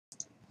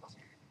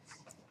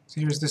So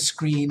here's the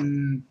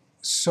screen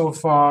so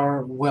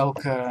far.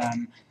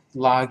 Welcome,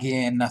 log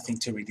in, nothing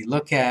to really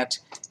look at.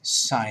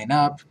 Sign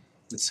up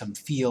with some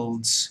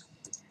fields.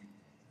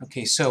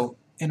 Okay, so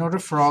in order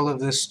for all of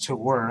this to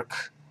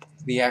work,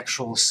 the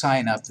actual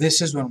sign up, this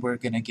is when we're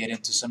going to get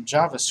into some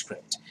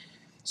JavaScript.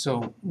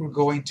 So we're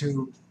going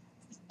to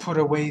put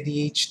away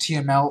the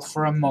HTML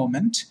for a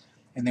moment,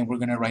 and then we're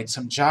going to write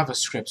some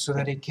JavaScript so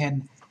that it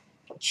can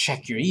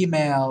check your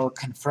email,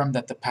 confirm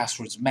that the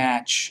passwords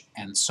match,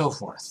 and so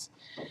forth.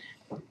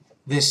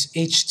 This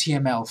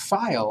HTML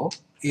file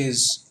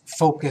is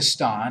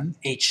focused on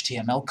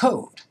HTML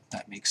code.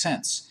 That makes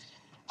sense.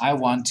 I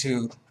want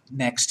to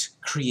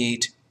next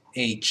create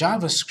a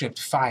JavaScript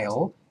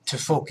file to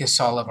focus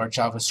all of our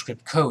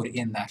JavaScript code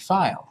in that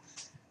file.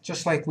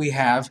 Just like we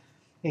have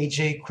a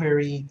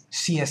jQuery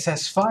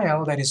CSS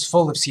file that is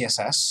full of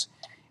CSS,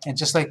 and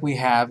just like we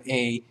have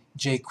a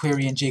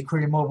jQuery and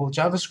jQuery mobile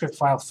JavaScript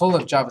file full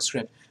of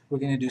JavaScript, we're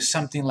going to do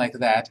something like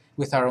that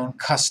with our own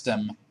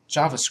custom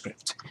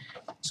JavaScript.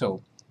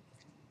 So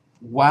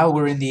while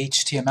we're in the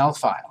HTML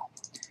file,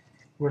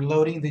 we're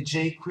loading the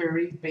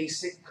jQuery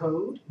basic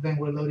code, then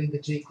we're loading the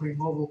jQuery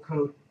mobile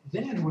code,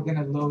 then we're going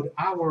to load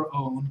our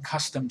own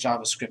custom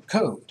JavaScript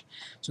code.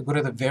 So go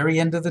to the very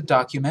end of the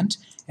document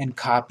and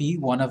copy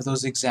one of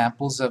those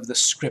examples of the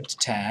script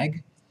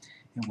tag,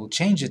 and we'll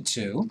change it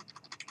to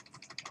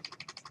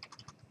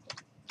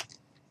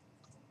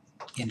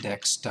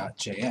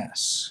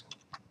index.js.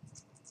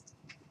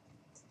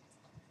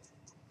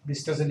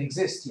 This doesn't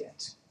exist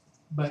yet,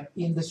 but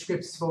in the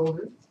scripts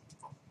folder,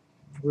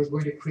 we're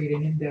going to create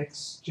an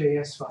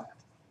index.js file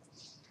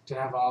to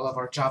have all of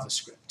our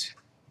JavaScript.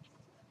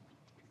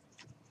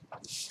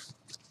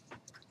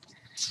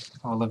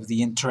 All of the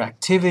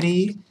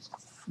interactivity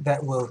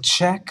that will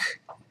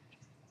check,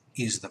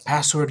 is the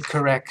password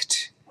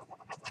correct,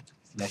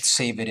 let's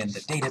save it in the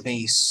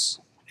database,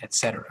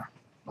 etc.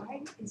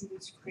 Why is it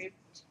a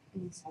script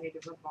inside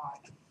of a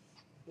body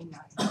and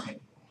not inside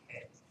of a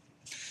head?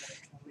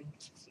 Like a link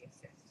to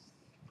CSS?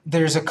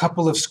 There's a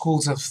couple of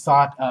schools of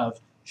thought of,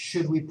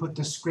 should we put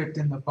the script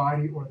in the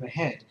body or the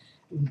head?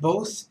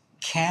 Both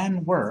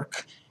can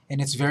work,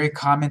 and it's very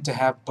common to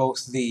have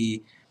both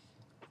the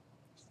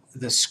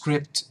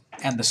script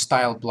and the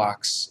style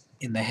blocks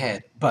in the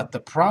head. But the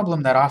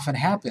problem that often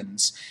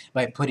happens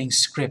by putting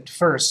script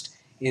first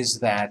is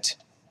that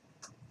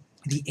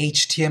the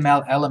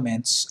HTML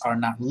elements are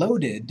not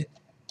loaded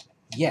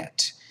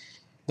yet.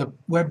 The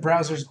web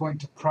browser is going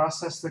to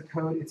process the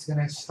code, it's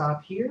going to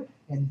stop here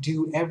and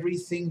do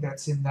everything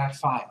that's in that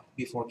file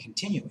before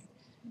continuing.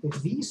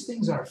 If these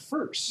things are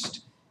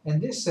first,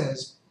 and this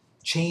says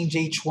change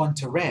H1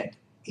 to red,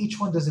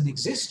 H1 doesn't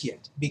exist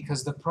yet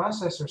because the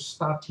processor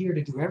stopped here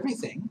to do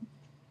everything.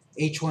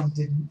 H1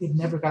 it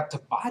never got to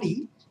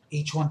body,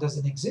 H1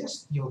 doesn't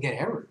exist, you'll get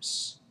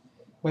errors.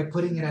 By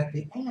putting it at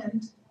the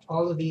end,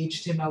 all of the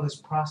HTML is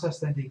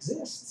processed and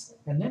exists,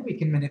 and then we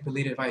can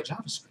manipulate it via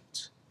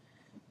JavaScript.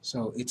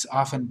 So it's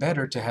often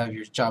better to have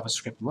your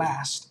JavaScript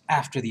last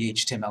after the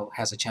HTML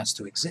has a chance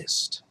to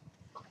exist.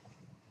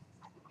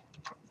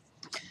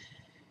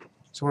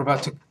 So we're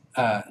about to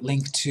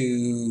link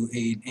to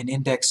an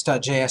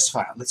index.js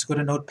file. Let's go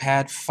to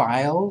Notepad,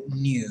 File,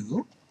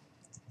 New,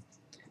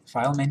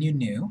 File menu,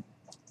 New,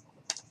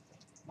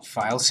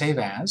 File, Save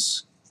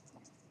As.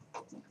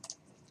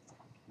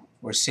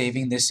 We're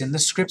saving this in the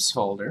scripts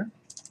folder,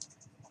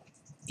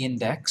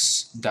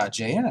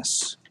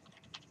 index.js.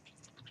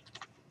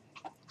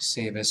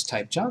 Save as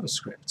type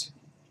JavaScript.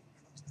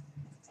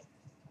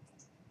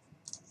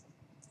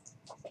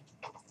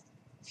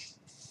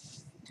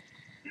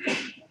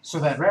 So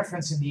that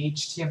reference in the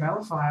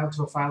HTML file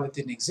to a file that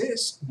didn't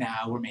exist,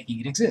 now we're making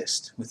it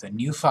exist with a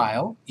new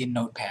file in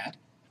Notepad,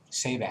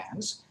 save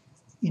as,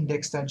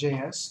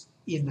 index.js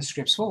in the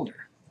scripts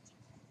folder.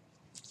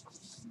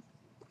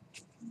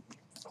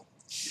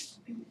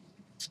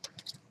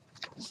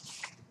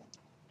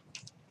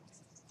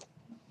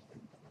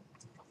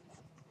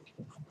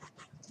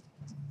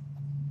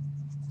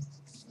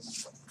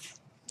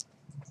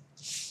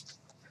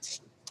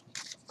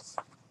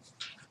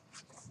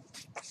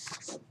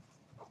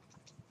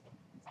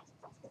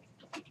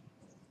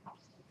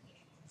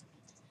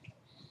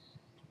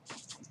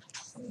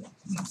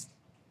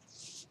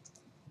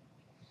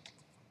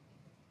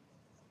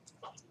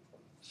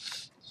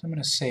 So I'm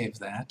going to save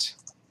that.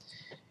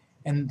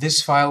 And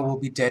this file will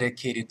be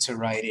dedicated to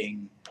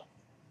writing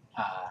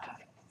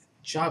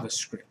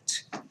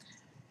JavaScript.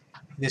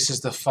 This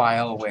is the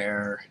file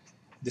where,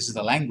 this is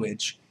the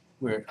language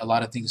where a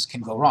lot of things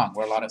can go wrong,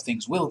 where a lot of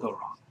things will go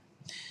wrong.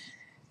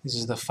 This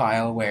is the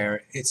file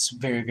where it's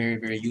very, very,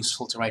 very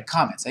useful to write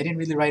comments. I didn't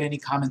really write any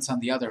comments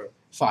on the other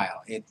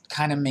file. It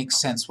kind of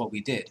makes sense what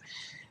we did.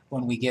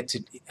 When we get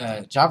to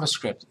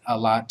JavaScript, a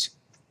lot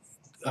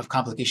of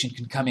complication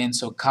can come in,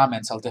 so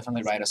comments, I'll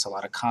definitely write us a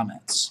lot of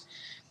comments.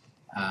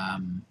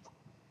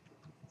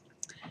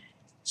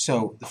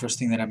 So the first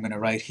thing that I'm going to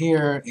write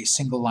here, a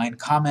single line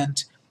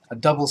comment, a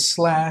double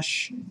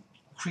slash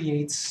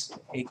creates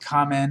a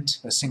comment,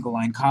 a single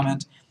line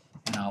comment,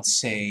 and I'll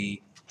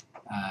say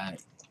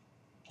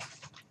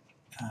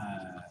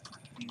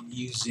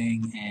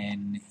using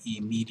an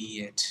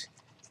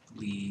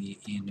immediately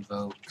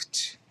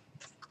invoked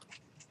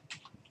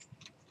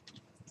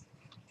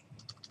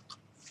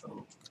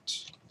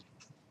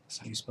that's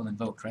how you spell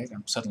invoked, right?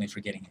 I'm suddenly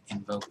forgetting it.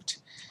 Invoked,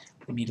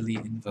 immediately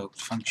invoked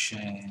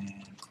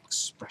function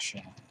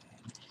expression.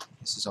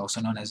 This is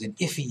also known as an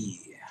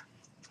IFI.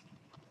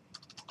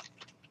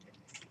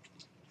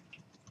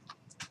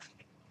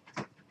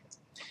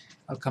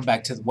 I'll come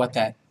back to what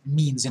that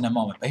means in a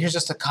moment, but here's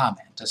just a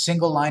comment, a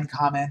single line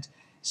comment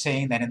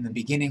saying that in the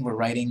beginning we're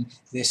writing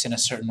this in a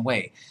certain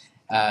way.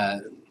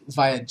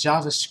 Via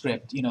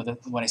JavaScript, you know,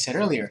 what I said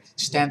earlier,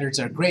 standards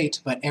are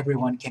great, but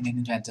everyone can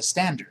invent a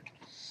standard.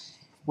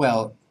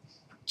 Well,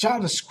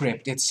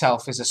 JavaScript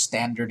itself is a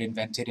standard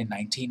invented in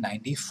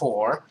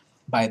 1994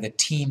 by the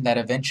team that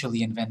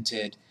eventually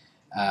invented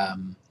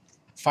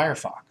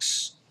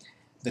Firefox.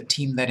 The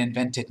team that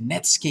invented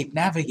Netscape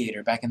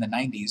Navigator back in the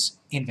 90s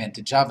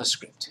invented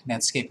JavaScript.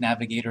 Netscape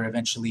Navigator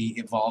eventually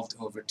evolved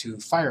over to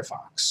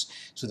Firefox.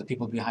 So the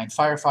people behind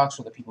Firefox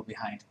were the people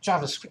behind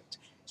JavaScript.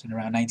 So in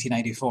around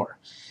 1994.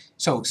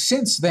 So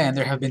since then,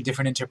 there have been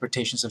different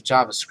interpretations of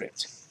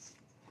JavaScript.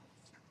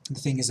 The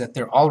thing is that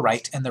they're all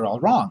right and they're all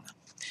wrong.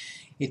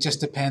 It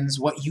just depends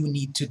what you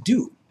need to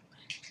do.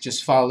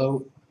 Just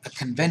follow a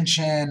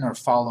convention or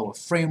follow a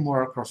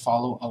framework or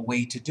follow a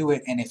way to do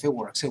it, and if it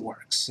works, it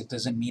works. It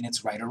doesn't mean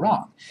it's right or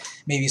wrong.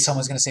 Maybe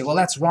someone's going to say, well,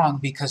 that's wrong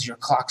because your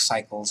clock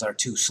cycles are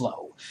too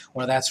slow,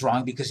 or that's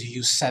wrong because you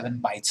use 7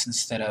 bytes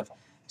instead of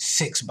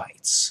 6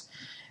 bytes.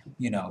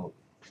 You know,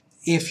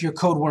 if your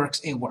code works,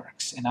 it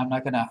works, and I'm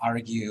not going to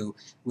argue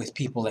with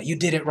people that you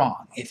did it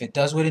wrong. If it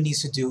does what it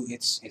needs to do,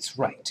 it's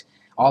right.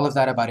 All of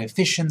that about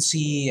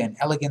efficiency and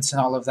elegance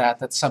and all of that,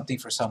 that's something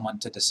for someone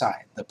to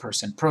decide, the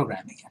person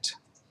programming it.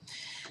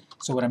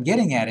 So what I'm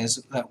getting at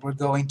is that we're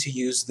going to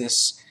use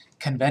this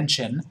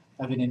convention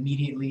of an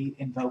immediately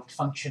invoked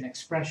function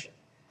expression.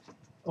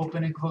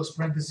 Open and close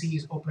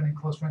parentheses,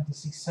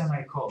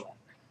 semicolon.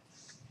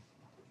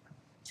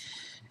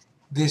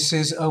 This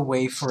is a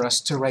way for us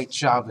to write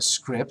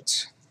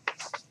JavaScript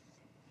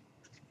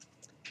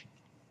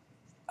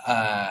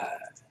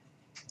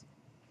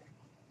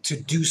to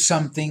do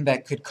something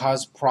that could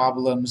cause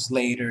problems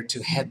later,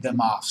 to head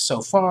them off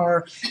so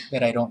far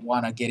that I don't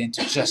want to get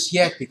into just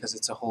yet because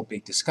it's a whole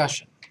big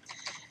discussion.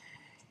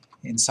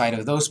 Inside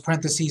of those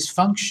parentheses,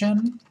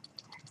 function,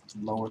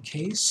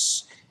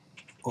 lowercase,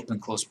 open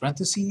close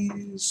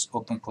parentheses,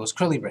 open close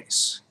curly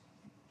brace.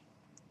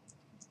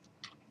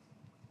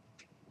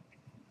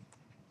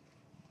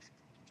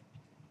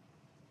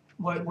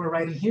 What we're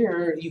writing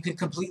here, you can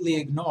completely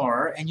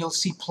ignore, and you'll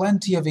see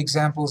plenty of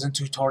examples and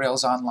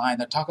tutorials online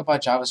that talk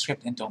about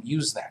JavaScript and don't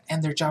use that,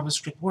 and their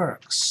JavaScript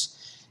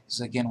works. This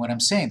is again what I'm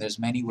saying, there's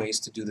many ways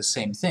to do the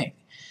same thing.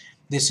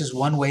 This is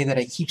one way that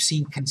I keep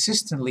seeing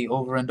consistently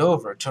over and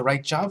over, to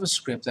write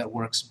JavaScript that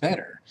works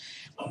better,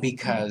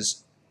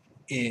 because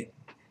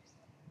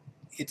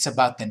it's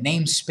about the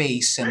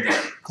namespace and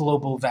the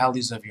global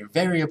values of your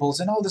variables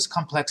and all this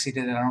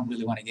complexity that I don't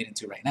really want to get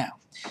into right now.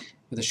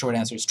 But the short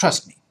answer is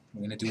trust me.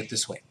 We're going to do it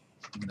this way.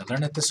 I'm going to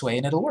learn it this way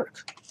and it'll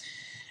work.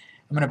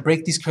 I'm going to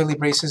break these curly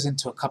braces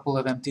into a couple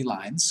of empty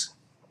lines.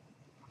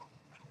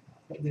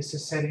 But this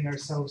is setting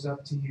ourselves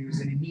up to use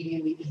an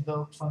immediately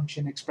invoked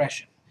function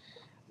expression.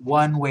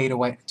 One way to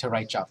write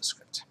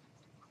JavaScript.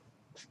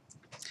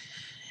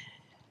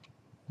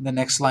 The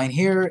next line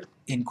here,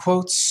 in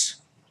quotes,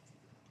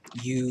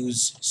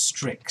 use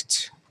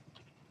strict.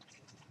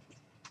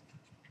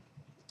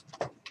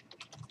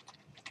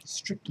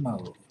 Strict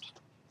mode.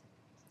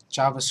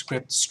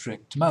 JavaScript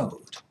strict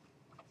mode.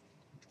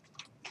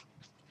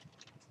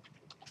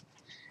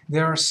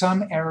 There are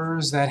some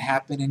errors that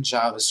happen in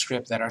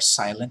JavaScript that are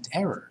silent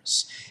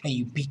errors, and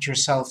you beat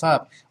yourself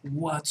up.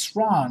 What's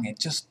wrong? It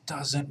just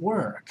doesn't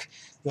work.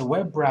 The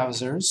web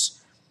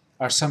browsers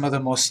are some of the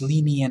most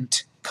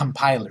lenient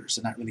compilers.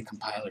 They're not really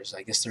compilers,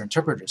 I guess they're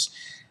interpreters.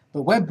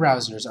 But web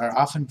browsers are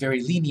often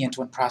very lenient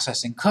when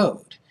processing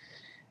code.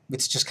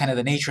 It's just kind of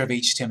the nature of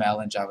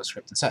HTML and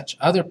JavaScript and such.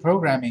 Other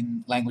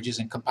programming languages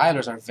and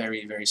compilers are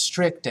very, very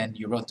strict, and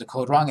you wrote the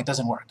code wrong, it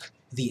doesn't work.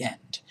 The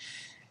end.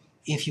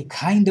 If you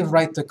kind of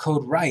write the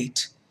code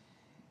right,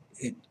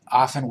 it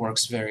often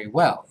works very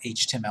well,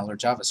 HTML or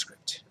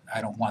JavaScript.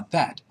 I don't want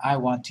that. I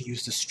want to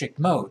use the strict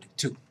mode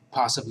to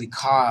possibly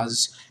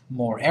cause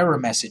more error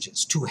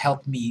messages to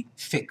help me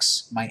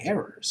fix my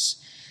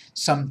errors.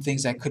 Some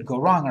things that could go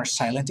wrong are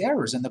silent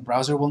errors, and the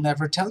browser will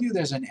never tell you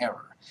there's an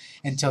error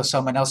until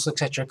someone else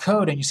looks at your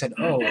code and you said,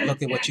 oh,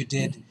 look at what you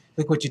did,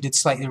 look what you did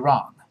slightly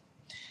wrong.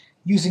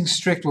 Using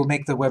strict will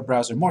make the web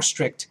browser more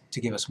strict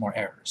to give us more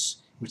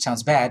errors, which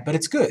sounds bad, but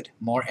it's good.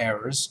 More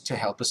errors to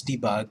help us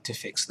debug to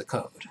fix the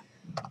code.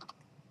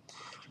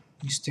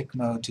 Use strict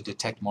mode to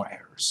detect more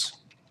errors.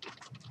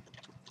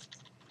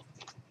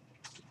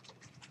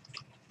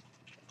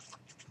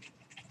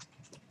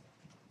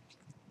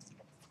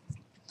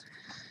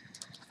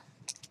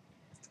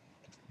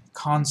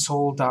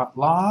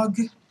 Console.log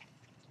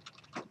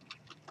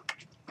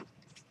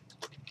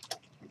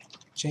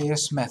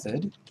JS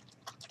method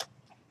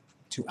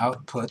to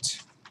output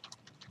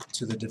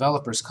to the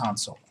developer's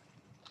console.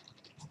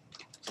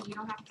 So you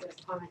don't have to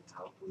comment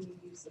out when you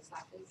use the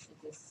slashes, it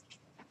just,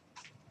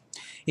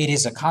 It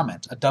is a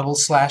comment. A double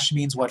slash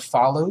means what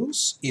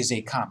follows is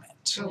a comment.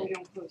 so we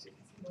don't close it,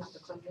 you have to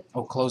close it.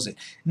 Oh, close it.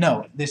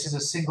 No, this is a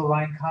single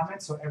line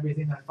comment, so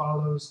everything that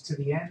follows to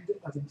the end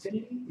of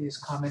infinity is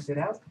commented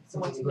out. So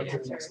once you Go hit to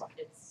the enter, next line.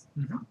 it's,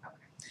 Mhm. okay.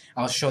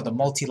 I'll show the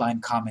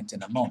multi-line comment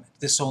in a moment.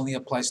 This only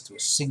applies to a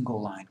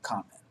single line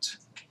comment.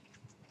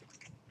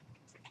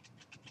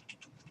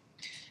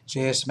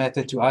 JS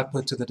method to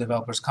output to the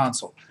developer's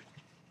console.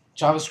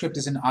 JavaScript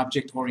is an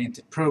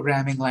object-oriented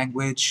programming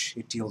language.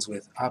 It deals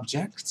with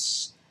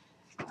objects.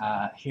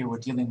 Here we're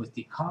dealing with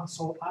the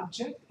console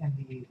object and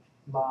the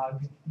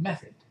log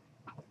method.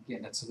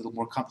 Again, that's a little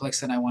more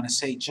complex than I want to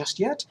say just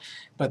yet,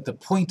 but the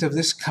point of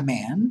this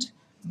command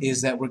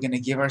is that we're going to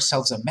give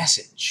ourselves a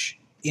message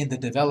in the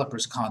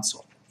developer's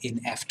console in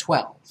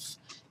F12.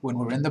 When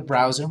we're in the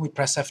browser and we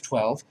press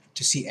F12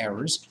 to see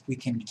errors, we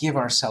can give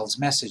ourselves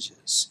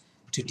messages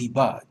to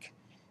debug,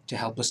 to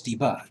help us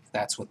debug.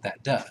 That's what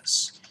that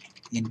does.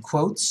 In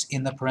quotes,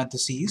 in the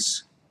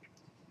parentheses,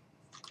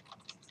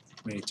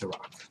 ready to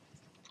rock.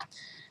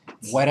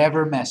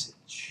 Whatever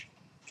message.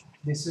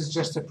 This is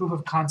just a proof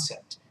of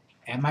concept.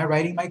 Am I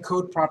writing my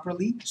code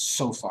properly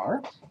so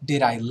far?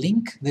 Did I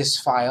link this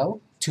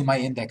file to my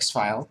index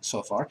file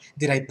so far?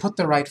 Did I put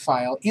the right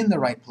file in the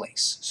right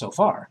place so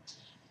far?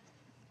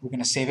 We're going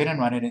to save it and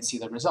run it and see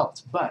the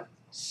result. But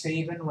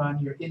save and run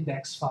your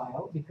index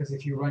file, because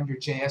if you run your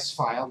JS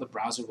file, the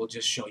browser will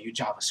just show you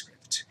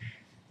JavaScript.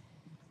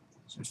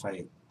 So if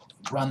I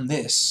run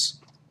this,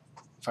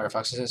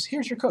 Firefox says,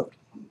 here's your code.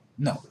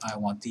 No, I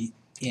want the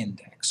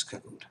index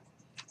code.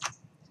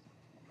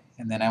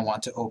 And then I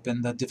want to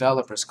open the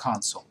developer's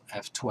console,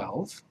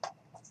 F12,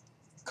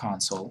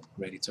 console,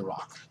 ready to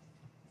rock.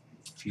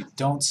 If you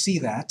don't see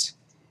that,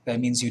 that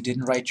means you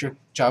didn't write your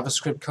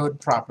JavaScript code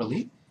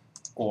properly,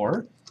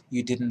 or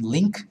you didn't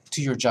link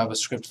to your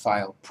JavaScript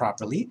file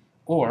properly,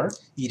 or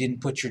you didn't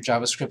put your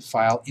JavaScript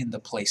file in the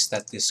place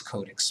that this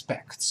code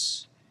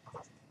expects.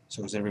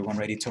 So is everyone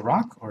ready to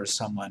rock, or is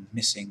someone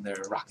missing their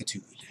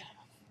rockitude?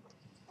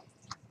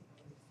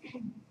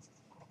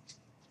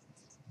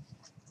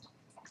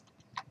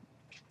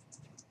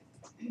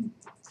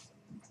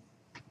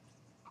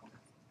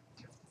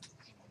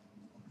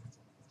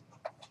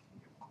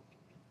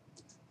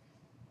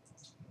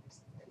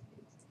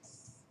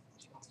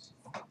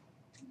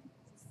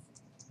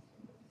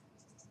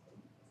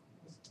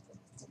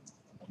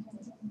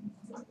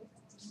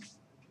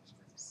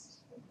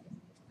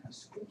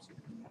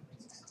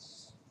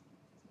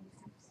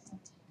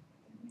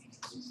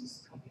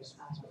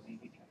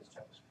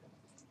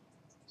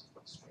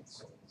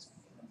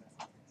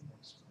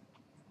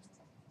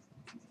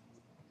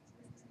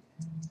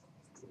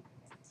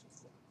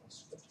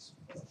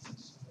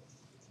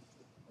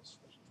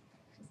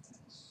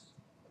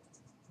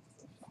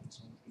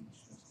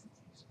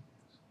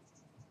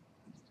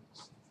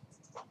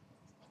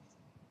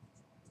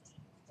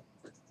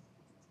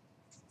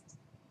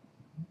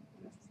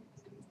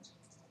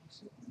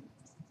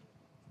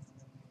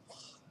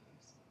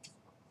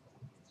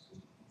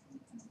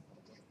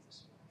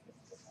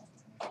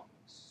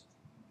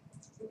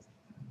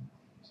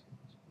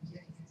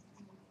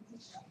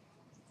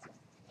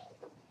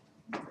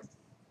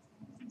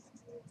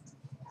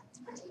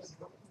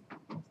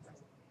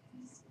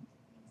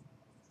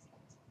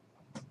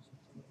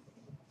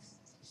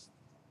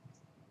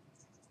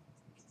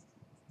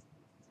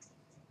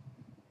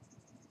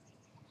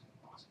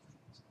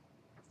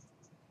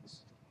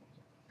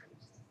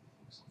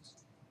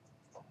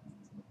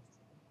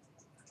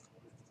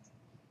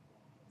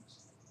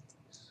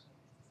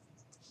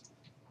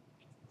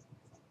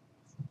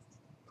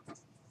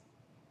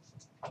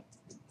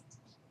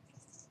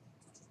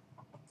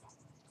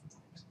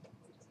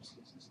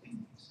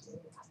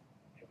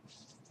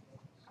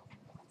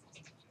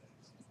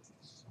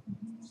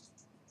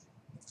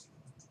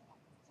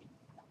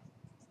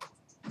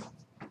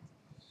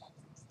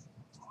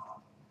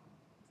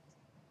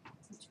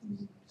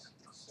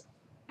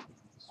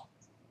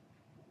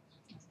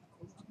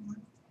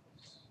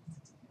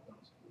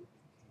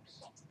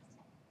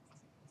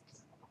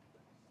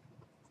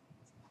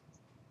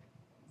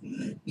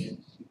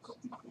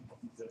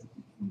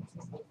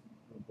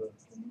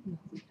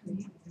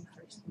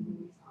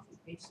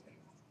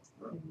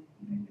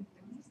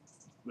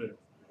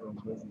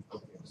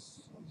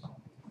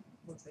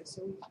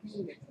 So we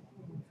create it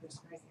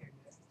first right here.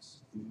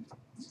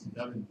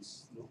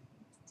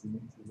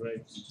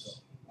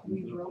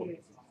 We wrote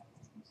it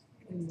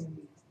and then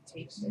we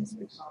take this,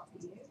 we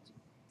copy it,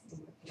 and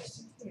we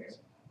paste it here.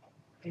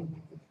 And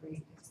then we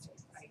create this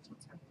ID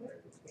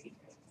template, we create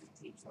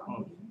a page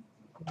login,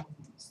 and then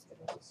we set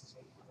up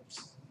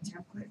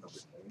template over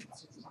here.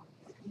 So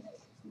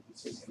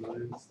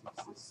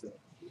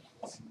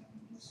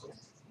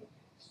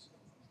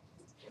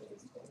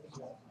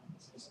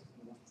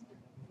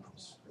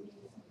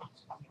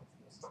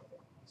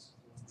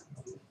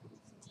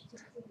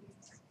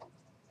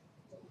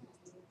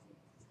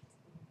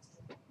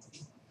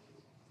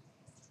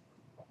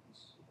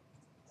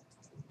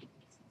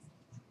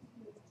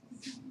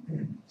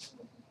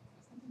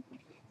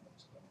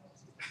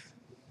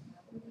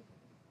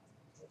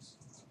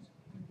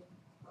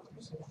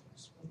So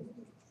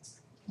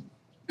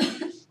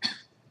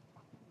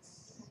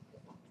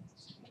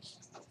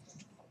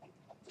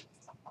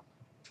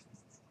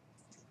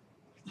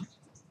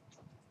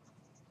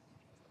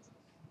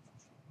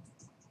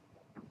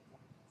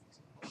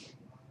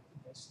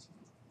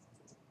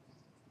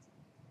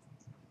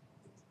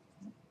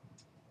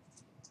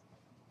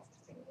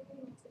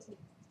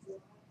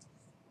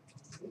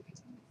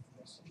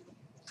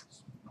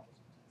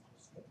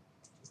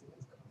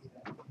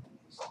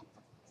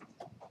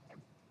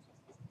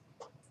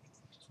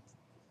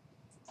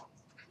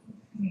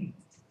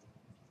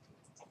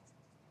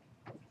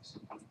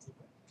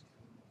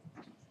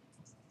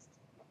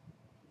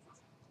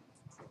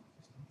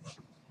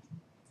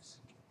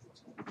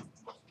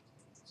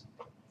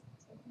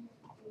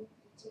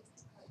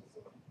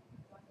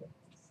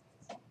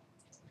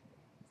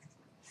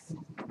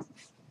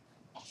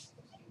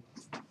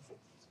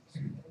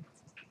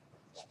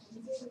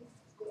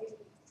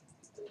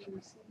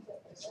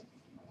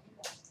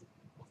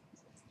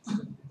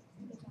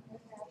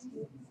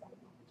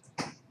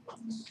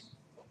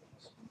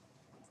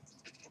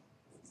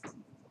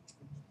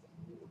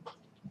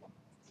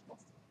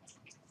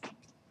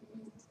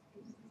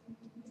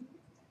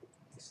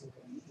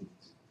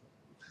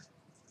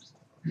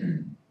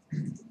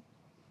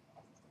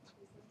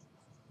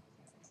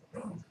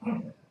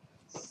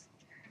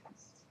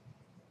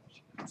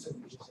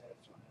we just have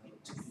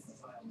two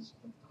files.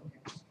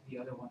 The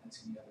other one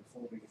that's in the other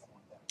folder, you don't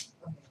want that.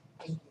 Okay,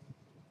 thank you.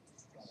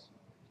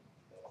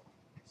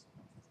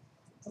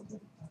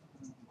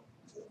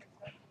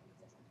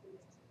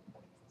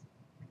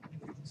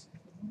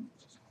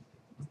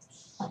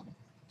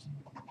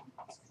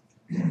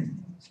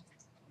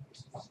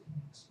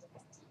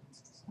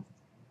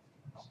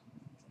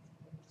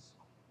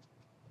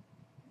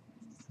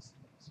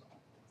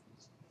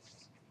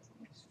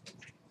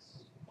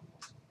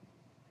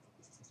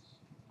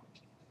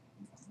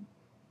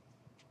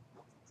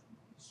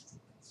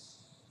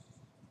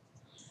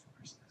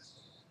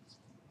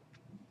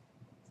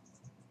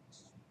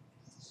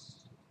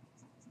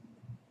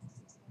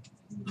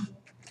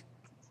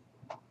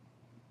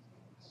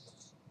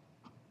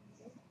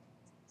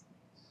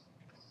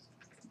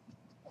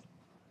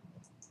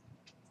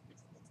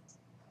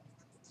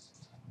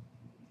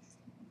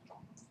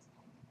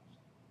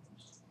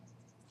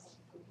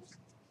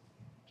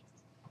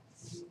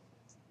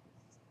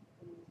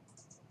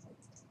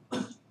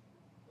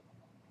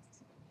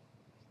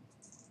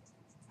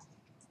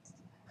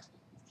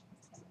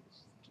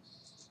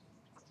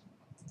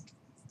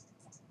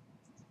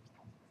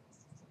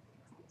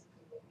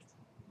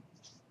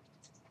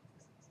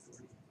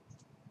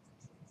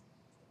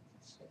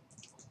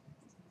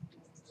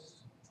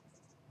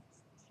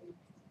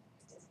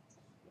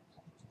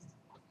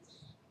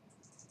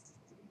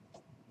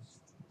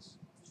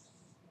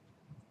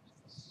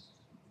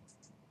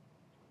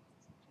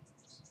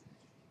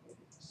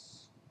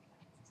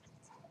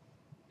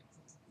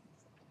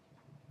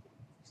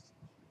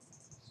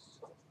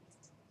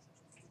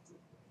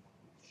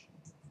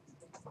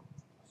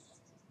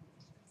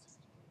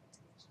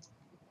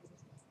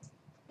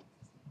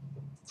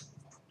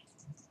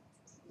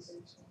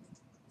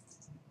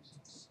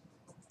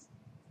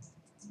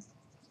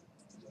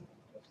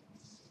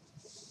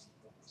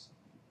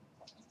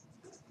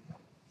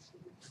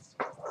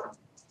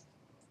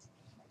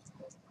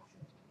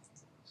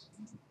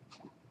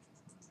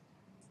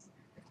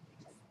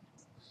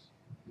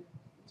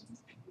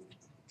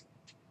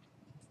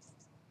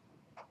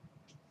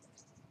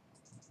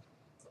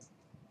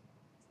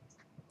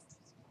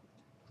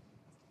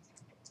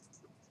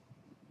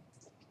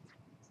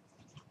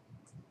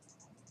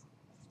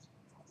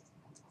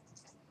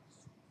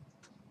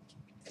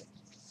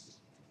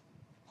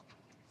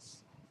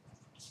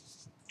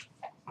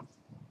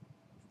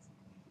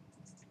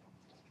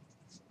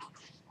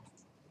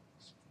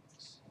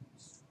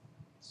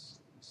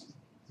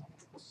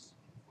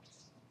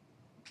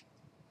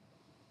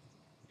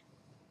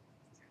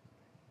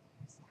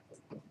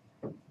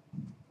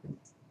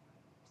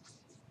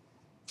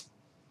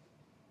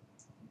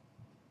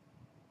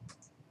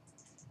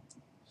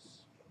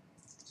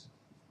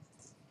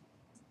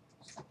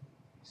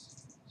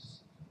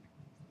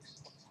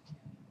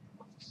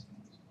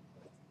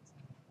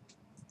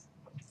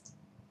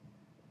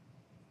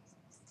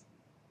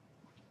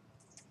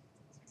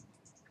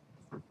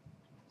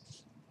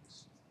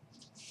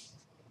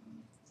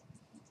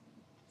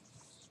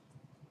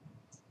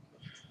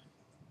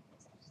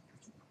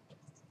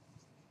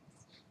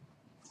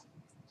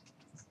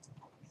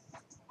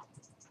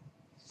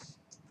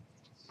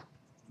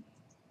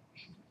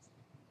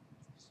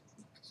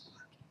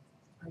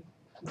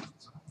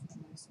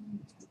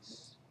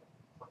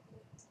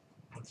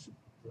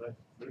 Right,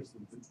 there's the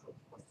big cup.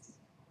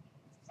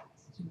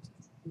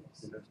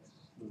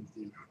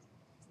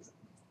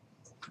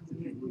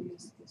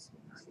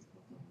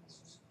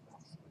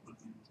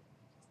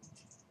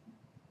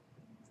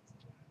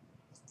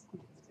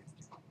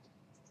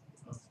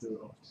 After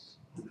all.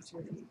 After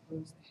you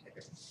close the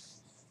header.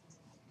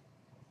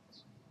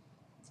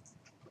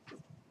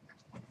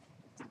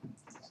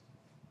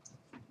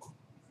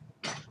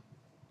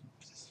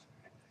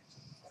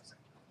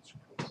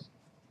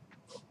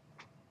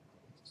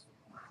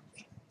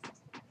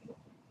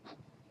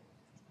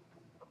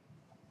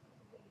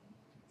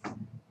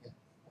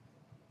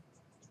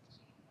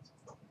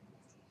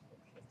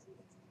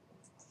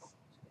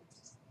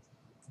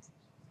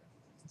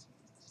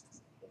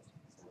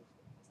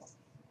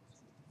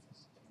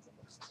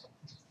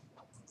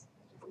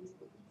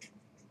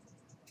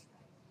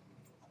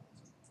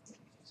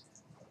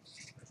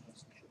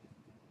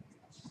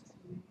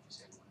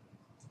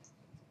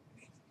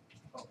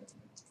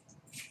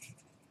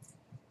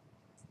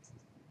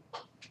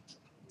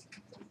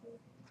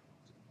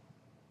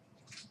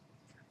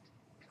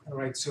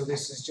 Right, so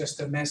this is just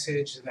a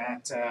message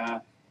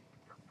that,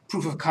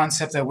 proof of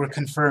concept that we're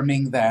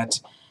confirming that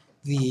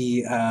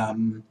the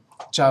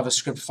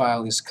JavaScript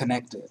file is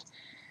connected.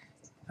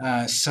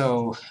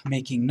 So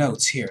making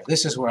notes here.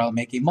 This is where I'll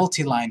make a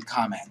multi-line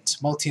comment.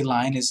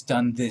 Multi-line is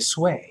done this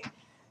way.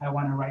 I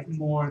want to write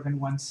more than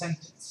one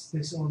sentence.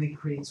 This only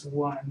creates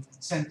one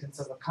sentence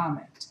of a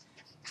comment.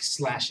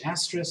 Slash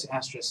asterisk,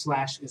 asterisk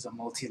slash is a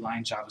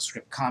multi-line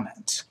JavaScript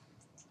comment.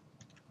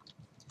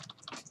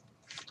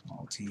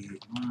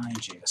 Multi-line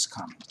JS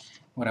comment.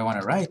 What I want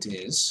to write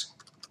is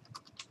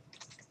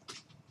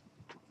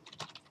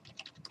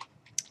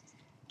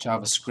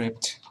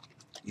JavaScript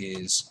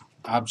is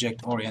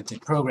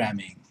object-oriented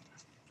programming.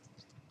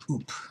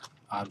 OOP,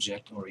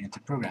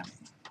 object-oriented programming.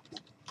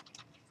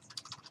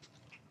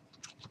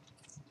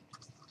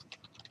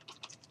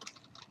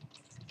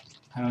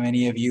 How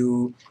many of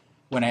you,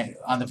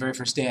 on the very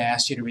first day I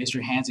asked you to raise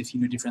your hands if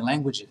you knew different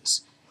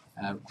languages?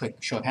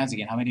 Quick show of hands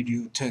again. How many of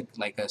you took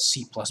like a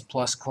C++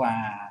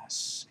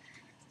 class,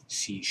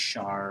 C#,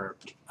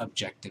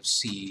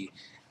 Objective-C?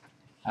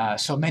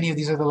 So many of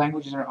these other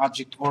languages are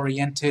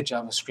object-oriented.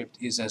 JavaScript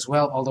is as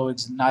well, although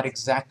it's not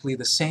exactly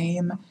the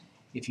same.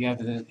 If you have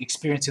the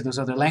experience of those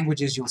other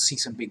languages, you'll see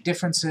some big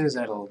differences.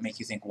 That'll make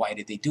you think, why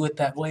did they do it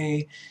that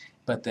way?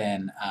 But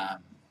then,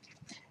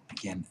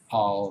 again,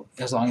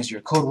 as long as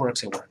your code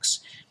works, it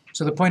works.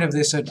 So the point of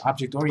this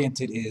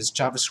object-oriented is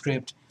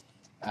JavaScript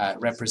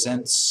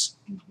represents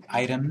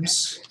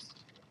items,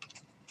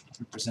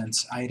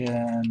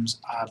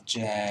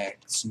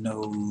 objects,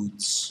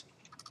 nodes,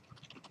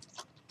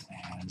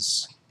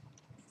 as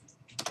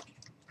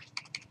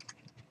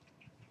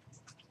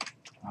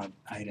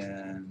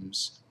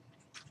items,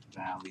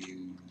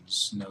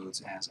 values,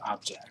 nodes as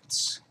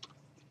objects.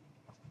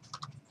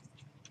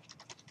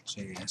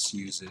 JS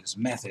uses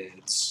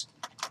methods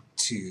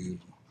to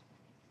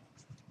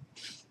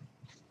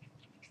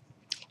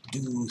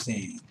do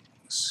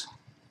things.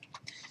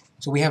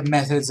 So we have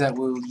methods that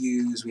we'll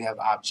use, we have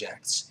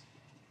objects.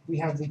 We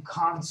have the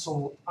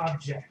console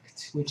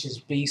object, which is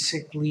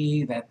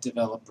basically that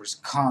developer's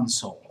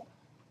console.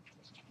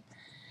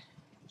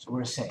 So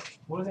we're saying,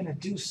 we're going to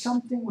do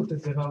something with the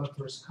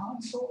developer's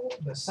console.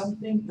 The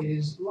something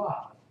is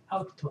log,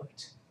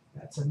 output.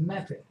 That's a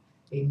method.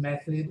 A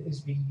method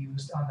is being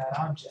used on that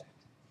object.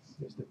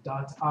 There's the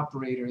dot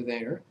operator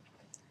there,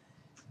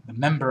 the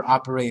member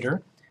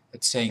operator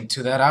that's saying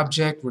to that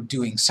object, we're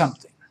doing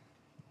something.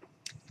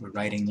 We're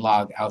writing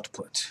log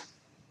output.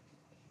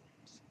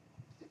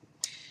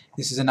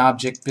 This is an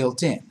object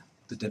built in,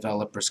 the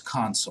developer's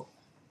console.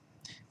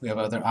 We have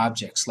other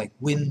objects like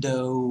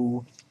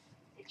window,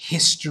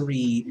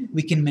 history.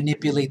 We can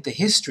manipulate the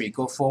history,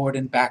 go forward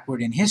and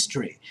backward in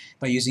history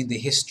by using the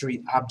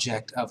history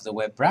object of the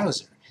web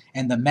browser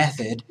and the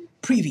method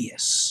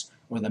previous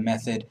or the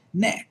method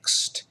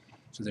next.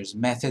 So there's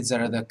methods that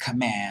are the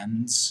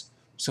commands,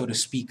 so to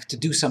speak, to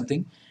do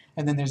something.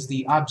 And then there's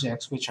the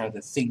objects, which are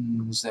the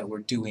things that we're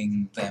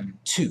doing them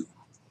to,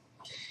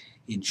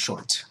 in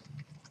short.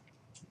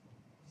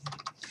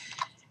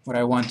 What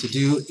I want to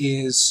do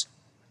is,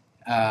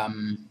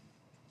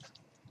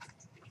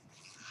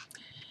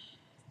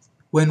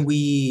 when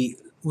we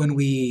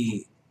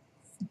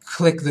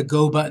click the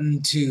Go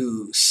button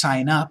to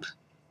sign up,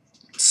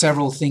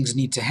 several things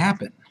need to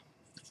happen.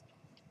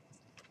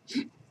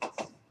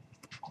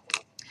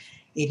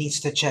 It needs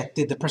to check,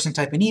 did the person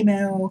type an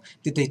email?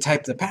 Did they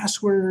type the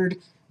password?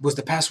 Was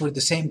the password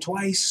the same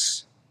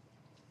twice?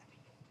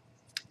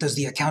 Does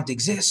the account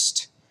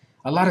exist?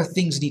 A lot of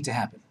things need to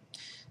happen.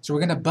 So we're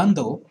going to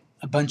bundle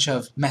a bunch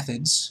of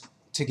methods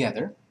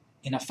together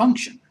in a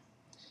function.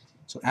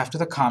 So after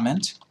the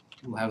comment,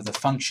 we'll have the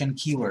function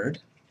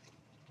keyword.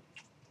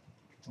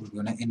 We're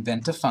going to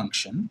invent a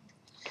function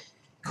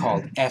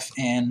called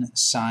fn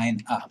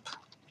sign up.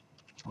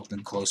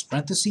 Open close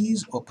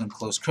parentheses, open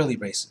close curly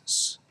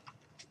braces.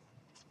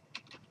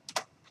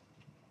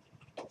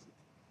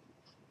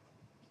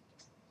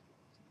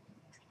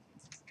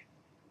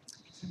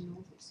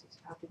 This is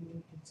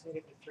happening inside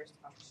of the first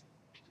function.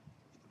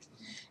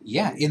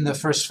 Yeah, in the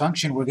first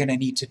function, we're going to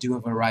need to do a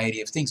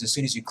variety of things. As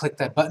soon as you click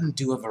that button,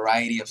 do a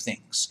variety of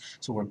things.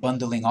 So we're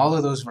bundling all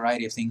of those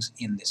variety of things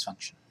in this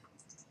function.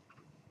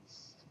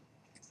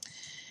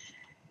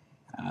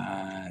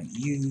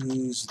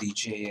 Use the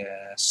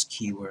JS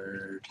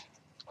keyword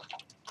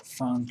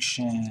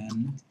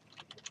function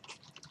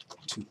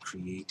to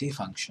create a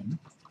function,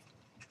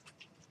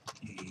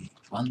 a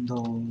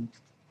bundle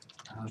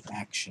of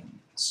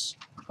actions,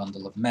 a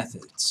bundle of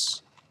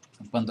methods,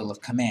 a bundle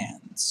of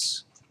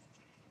commands.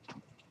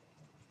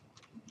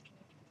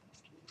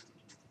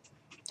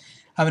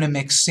 I'm going to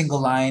mix single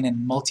line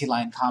and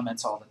multi-line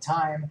comments all the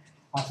time.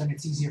 Often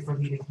it's easier for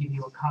me to give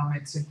you a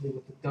comment simply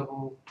with the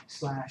double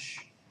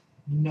slash,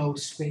 no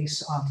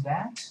space on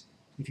that.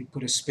 If you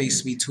put a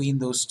space between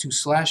those two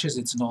slashes,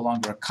 it's no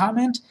longer a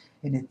comment,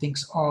 and it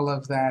thinks all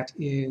of that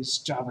is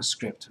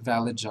JavaScript,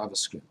 valid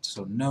JavaScript.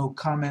 So no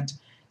comment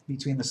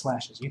between the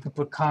slashes. You can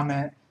put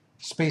comment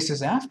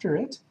spaces after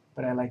it,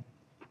 but I like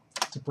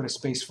to put a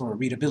space for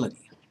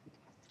readability.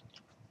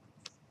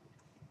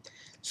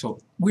 So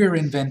we're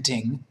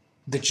inventing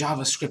the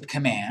JavaScript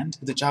command,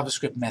 the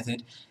JavaScript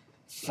method,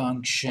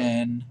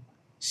 function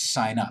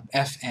sign up,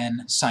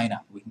 fn sign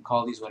up. We can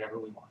call these whatever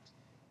we want.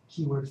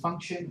 Keyword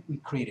function, we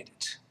created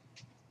it.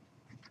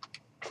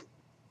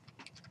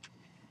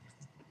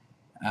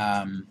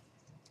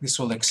 This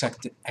will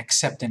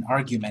accept an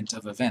argument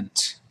of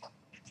event.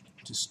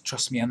 Just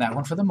trust me on that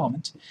one for the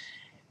moment.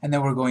 And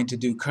then we're going to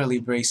do curly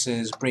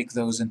braces, break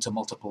those into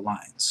multiple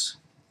lines.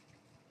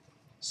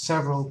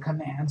 Several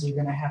commands are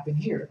going to happen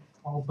here,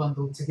 all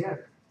bundled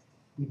together.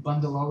 We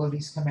bundle all of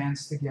these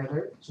commands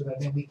together so that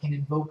then we can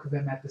invoke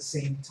them at the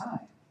same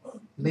time.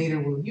 Later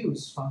we'll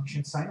use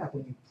function sign up.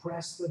 When you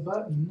press the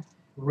button,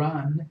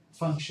 run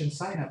function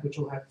sign up, which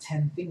will have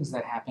 10 things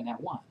that happen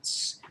at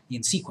once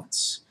in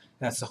sequence.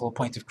 That's the whole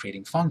point of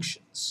creating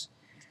functions.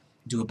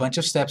 Do a bunch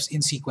of steps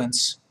in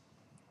sequence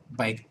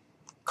by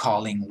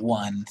calling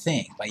one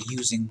thing, by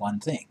using one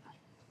thing.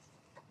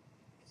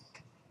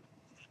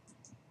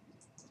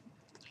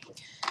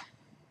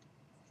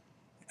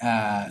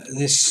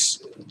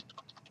 This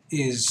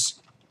is,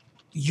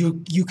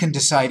 you can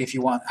decide if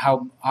you want,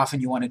 how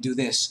often you want to do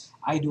this.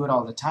 I do it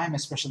all the time,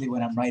 especially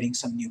when I'm writing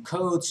some new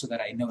code so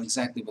that I know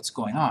exactly what's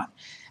going on.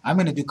 I'm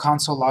going to do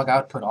console log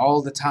output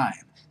all the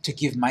time to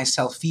give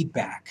myself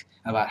feedback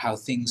about how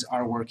things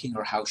are working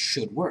or how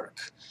should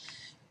work.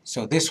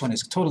 So this one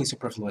is totally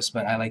superfluous,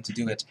 but I like to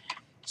do it.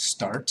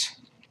 Start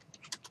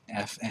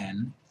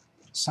fn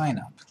sign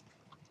up.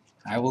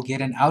 I will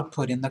get an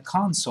output in the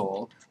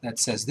console that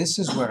says this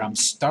is where I'm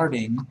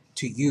starting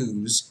to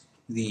use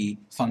the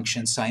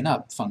function sign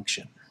up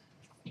function.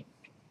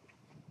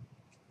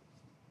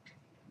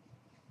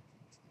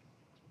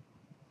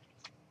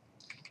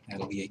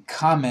 That'll be a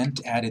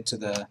comment added to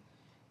the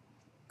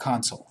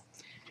console.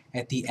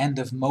 At the end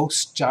of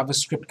most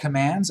JavaScript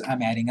commands,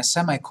 I'm adding a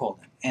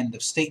semicolon, end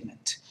of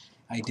statement.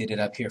 I did it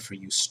up here for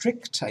use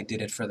strict, I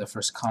did it for the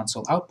first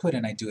console output,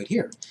 and I do it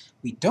here.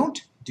 We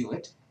don't do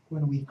it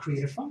when we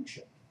create a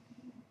function.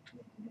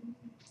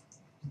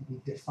 We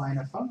define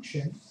a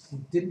function, we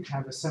didn't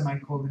have a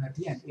semicolon at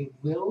the end. It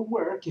will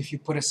work if you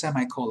put a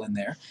semicolon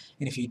there,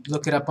 and if you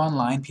look it up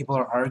online, people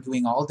are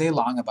arguing all day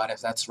long about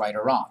if that's right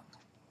or wrong.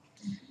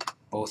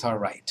 Both are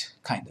right,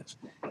 kind of,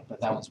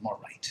 but that one's more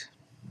right.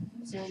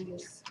 So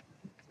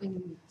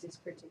in this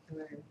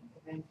particular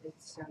event,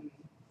 it's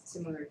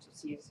similar to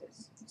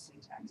CSS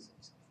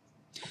syntaxes.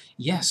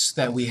 Yes,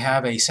 that we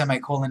have a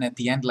semicolon at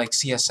the end like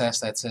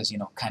CSS that says, you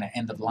know, kind of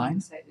end of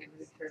line,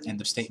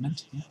 end of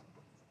statement. Yeah.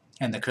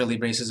 And the curly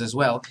braces as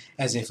well,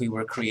 as if we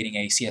were creating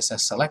a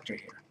CSS selector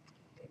here.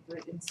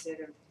 But instead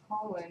of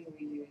colon,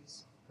 we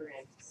use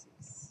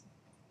parentheses.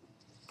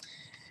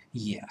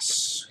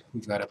 Yes,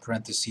 we've got a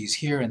parentheses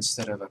here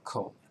instead of a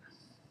colon.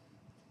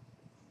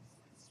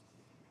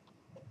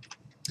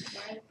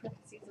 Why are the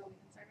parentheses on the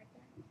inside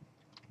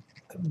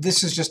right there?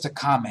 This is just a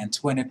comment.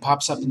 When it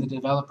pops up in the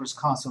developer's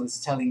console, it's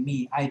telling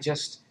me I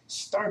just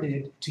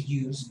started to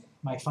use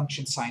my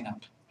function sign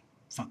up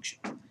function.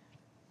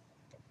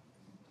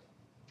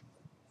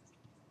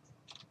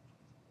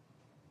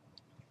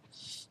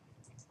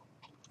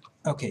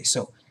 Okay,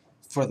 so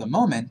for the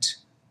moment,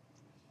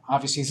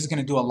 obviously this is going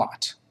to do a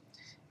lot.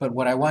 But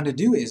what I want to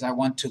do is I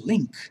want to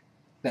link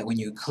that when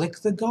you click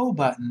the Go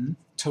button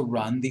to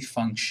run the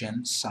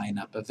function sign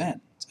up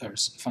event, or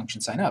function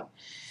sign up.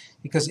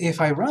 Because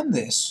if I run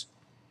this,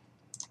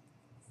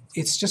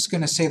 it's just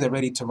going to say the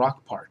ready to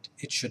rock part.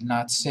 It should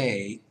not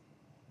say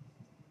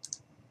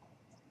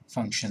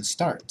function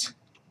start.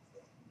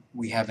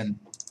 We haven't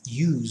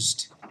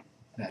used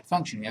that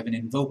function. We haven't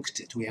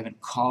invoked it. We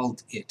haven't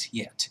called it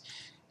yet.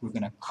 We're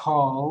going to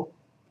call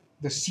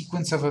the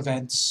sequence of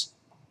events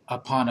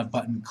upon a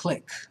button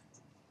click.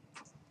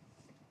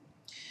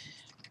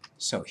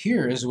 So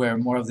here is where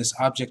more of this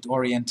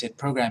object-oriented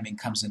programming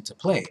comes into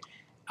play.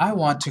 I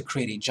want to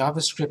create a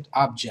JavaScript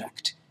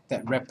object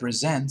that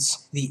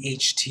represents the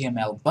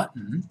HTML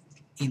button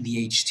in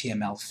the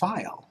HTML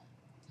file.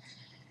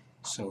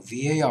 So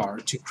var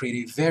to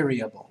create a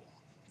variable,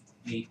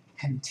 a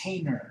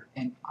container,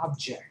 an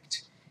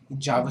object. In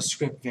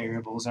JavaScript,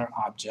 variables are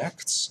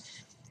objects.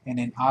 And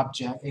an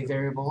object, a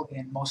variable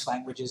in most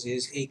languages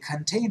is a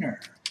container,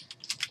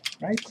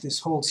 right? This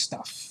holds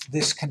stuff.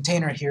 This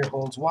container here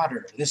holds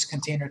water. This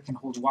container can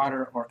hold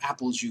water or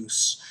apple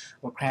juice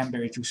or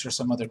cranberry juice or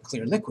some other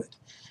clear liquid,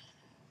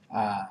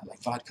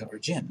 like vodka or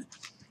gin.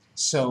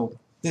 So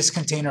this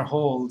container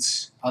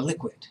holds a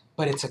liquid,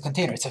 but it's a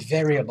container. It's a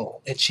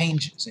variable. It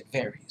changes. It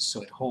varies.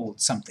 So it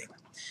holds something.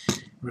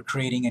 We're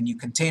creating a new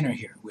container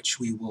here, which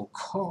we will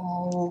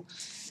call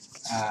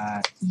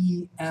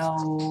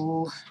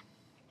EL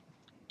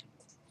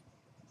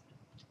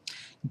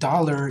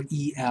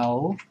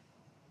 $EL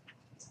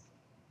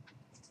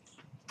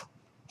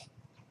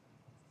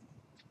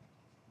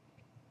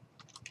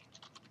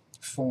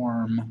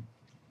form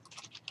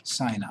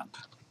sign up.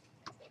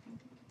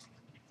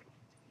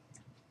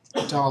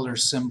 Dollar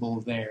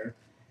symbol there.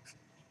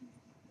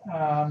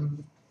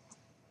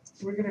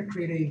 We're going to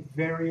create a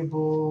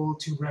variable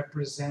to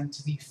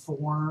represent the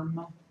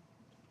form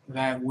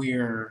that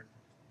we're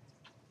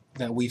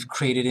that we've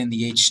created in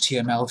the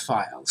HTML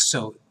file.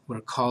 So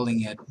we're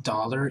calling it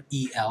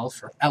 $EL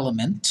for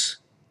element,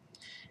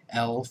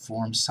 L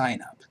form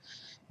signup.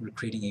 We're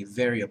creating a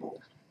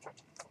variable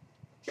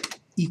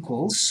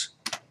equals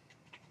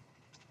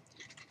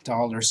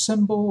dollar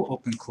symbol,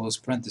 open close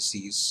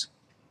parentheses,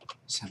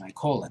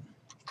 semicolon.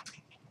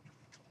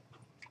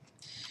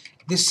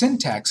 The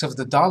syntax of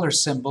the dollar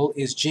symbol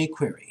is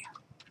jQuery.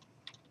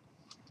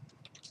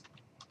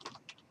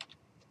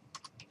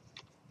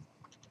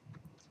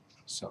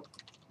 So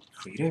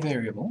create a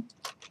variable,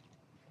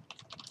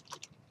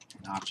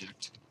 an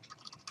object,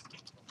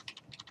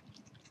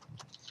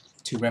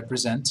 to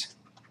represent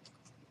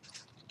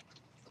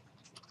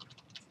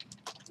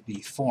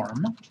the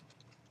form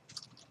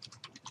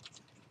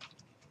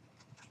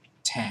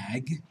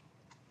tag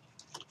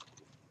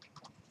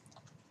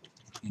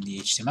in the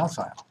HTML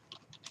file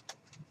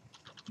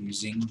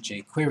using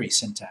jQuery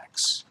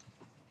syntax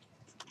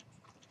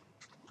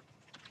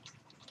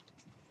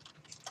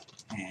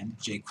and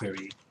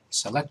jQuery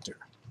selector.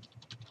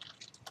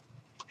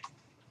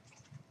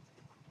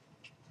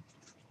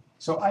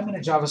 So I'm in a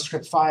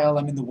JavaScript file,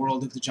 I'm in the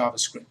world of the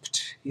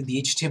JavaScript. In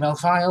the HTML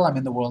file, I'm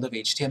in the world of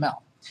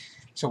HTML.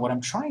 So what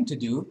I'm trying to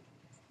do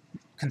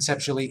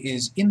conceptually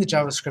is, in the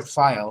JavaScript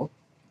file,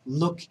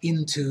 look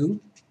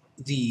into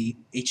the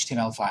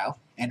HTML file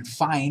and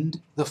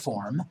find the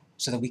form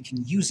so that we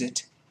can use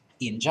it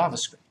in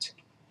JavaScript.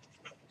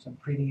 So I'm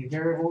creating a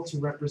variable to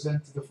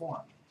represent the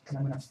form, and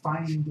I'm going to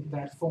find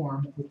that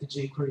form with the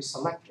jQuery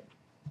selector.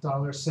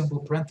 Dollar symbol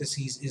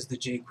parentheses is the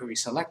jQuery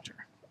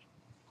selector.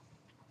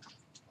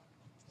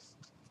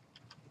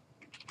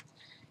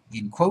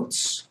 In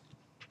quotes,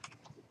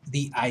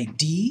 the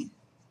ID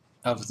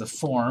of the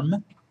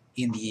form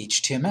in the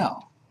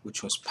HTML,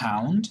 which was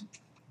pound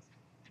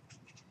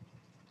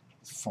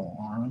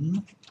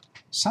form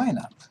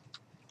signup.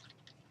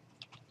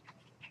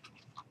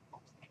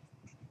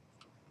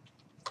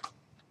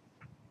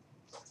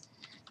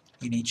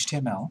 In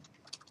HTML,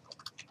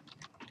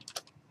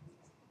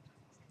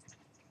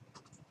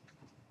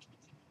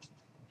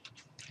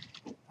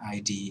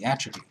 ID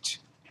attribute.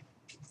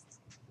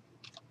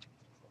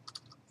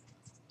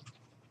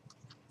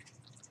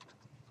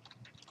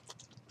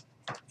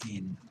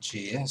 In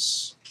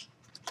JS,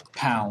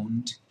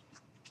 pound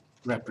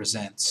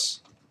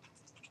represents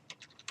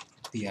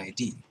the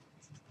ID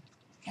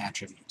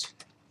attribute.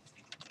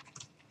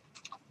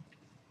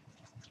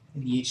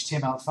 In the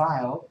HTML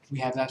file, we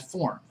have that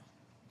form.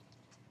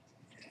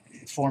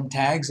 Form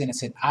tags, and it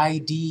said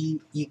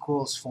ID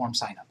equals form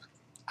signup.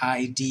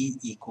 ID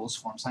equals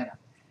form signup.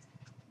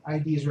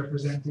 ID is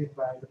represented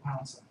by the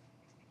pound sign.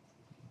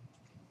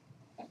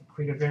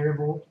 Create a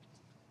variable,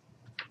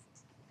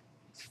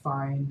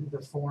 find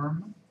the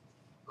form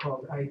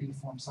called ID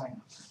form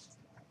signup.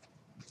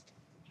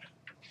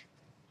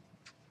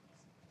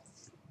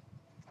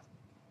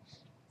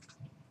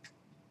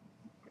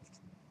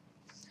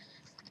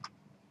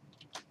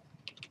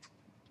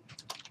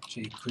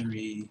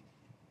 jQuery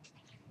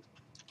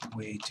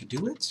way to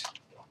do it.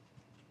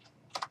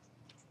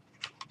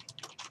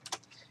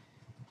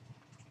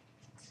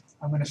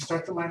 I'm going to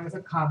start the line with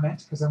a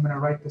comment because I'm going to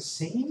write the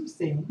same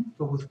thing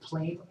but with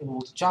plain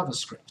old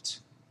JavaScript,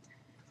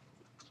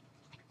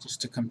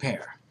 just to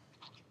compare.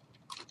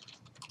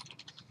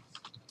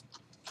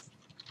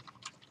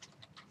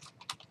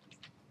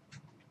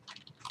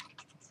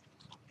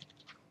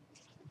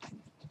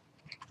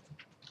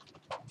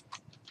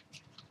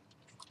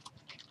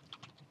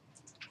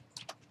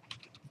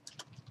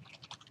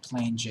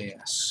 Plain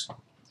JS.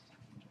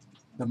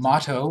 The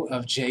motto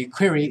of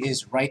jQuery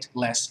is write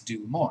less,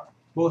 do more.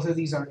 Both of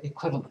these are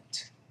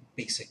equivalent,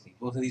 basically.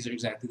 Both of these are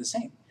exactly the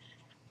same.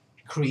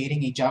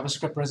 Creating a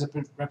JavaScript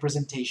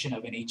representation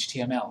of an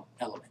HTML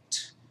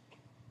element.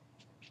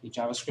 A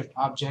JavaScript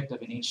object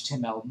of an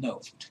HTML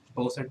node.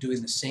 Both are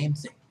doing the same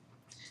thing.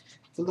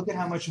 So look at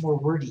how much more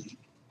wordy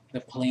the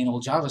plain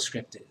old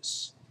JavaScript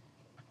is.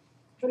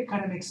 But it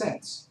kind of makes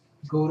sense.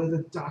 Go to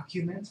the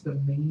document, the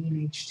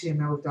main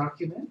HTML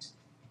document,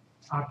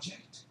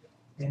 object,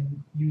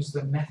 and use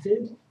the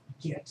method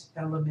get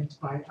element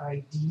by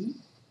ID.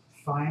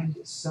 Find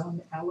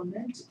some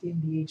element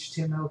in the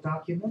HTML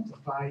document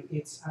by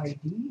its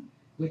ID.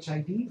 Which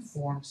ID?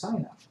 Form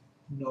signup.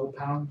 No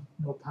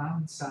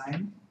pound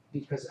sign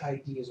because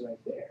ID is right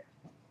there.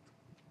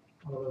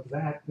 All of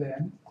that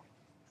then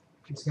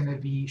is going to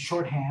be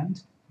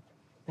shorthand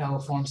L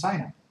form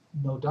signup.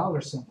 No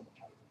dollar symbol.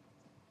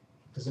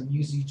 Because I'm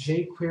using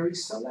jQuery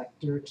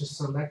selector to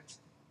select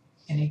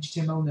an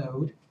HTML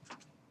node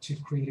to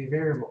create a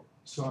variable.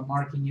 So I'm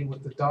marking it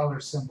with the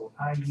dollar symbol.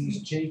 I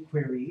use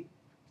jQuery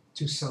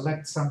to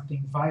select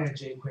something via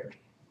jQuery.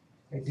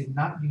 I did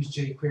not use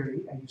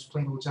jQuery, I used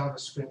plain old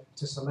JavaScript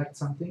to select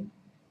something,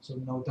 so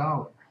no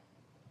dollar.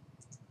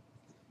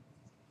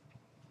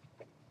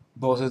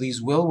 Both of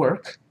these will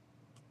work,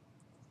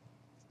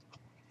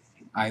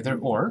 either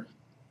or.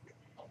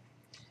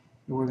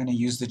 We're going to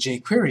use the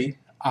jQuery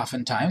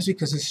oftentimes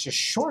because it's just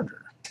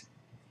shorter.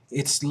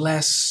 It's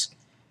less,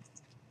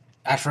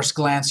 at first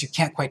glance, you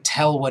can't quite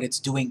tell what it's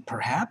doing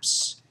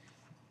perhaps,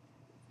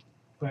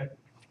 but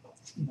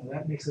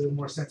that makes a little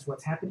more sense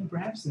what's happening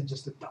perhaps than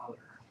just a dollar.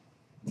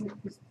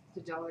 Because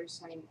the dollar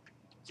sign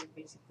just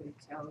basically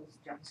tells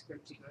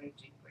JavaScript to go to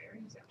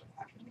jQuery, is that what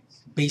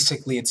happens?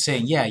 Basically it's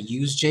saying, yeah,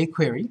 use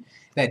jQuery.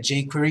 That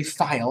jQuery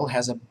file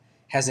has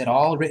it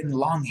all written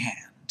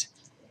longhand,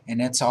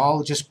 and it's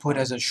all just put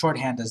as a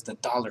shorthand as the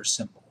dollar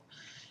symbol.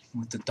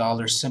 With the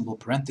dollar symbol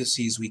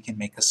parentheses, we can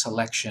make a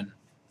selection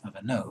of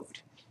a node.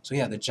 So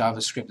yeah, the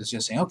JavaScript is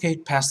just saying, okay,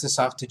 pass this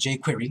off to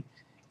jQuery,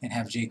 and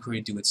have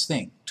jQuery do its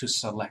thing to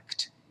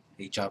select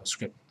a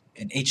JavaScript,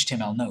 an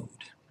HTML node.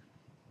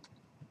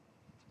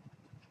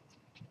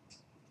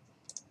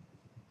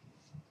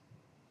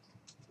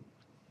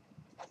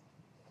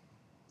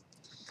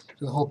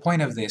 So the whole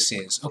point of this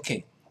is,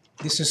 okay,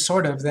 this is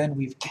sort of then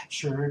we've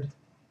captured,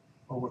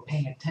 or we're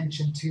paying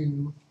attention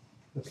to,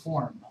 the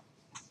form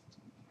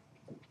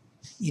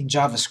in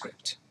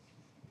JavaScript.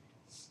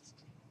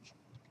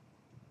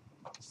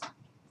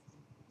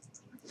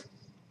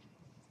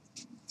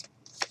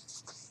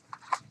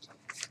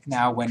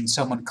 Now when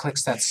someone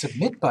clicks that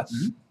submit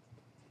button,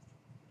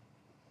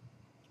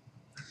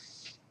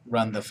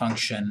 run the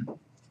function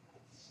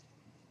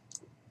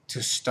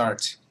to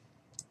start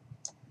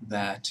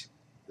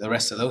the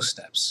rest of those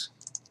steps.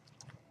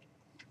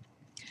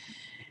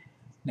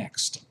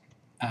 Next,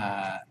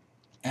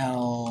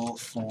 L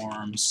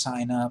form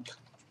signup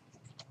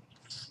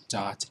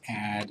dot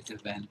add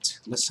event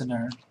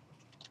listener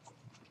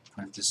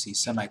parentheses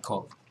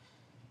semicolon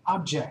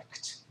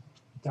object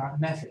dot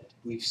method.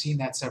 We've seen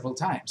that several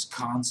times.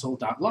 Console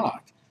dot log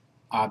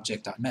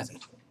object dot method.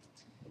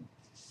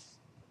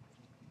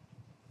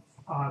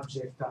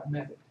 Object dot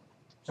method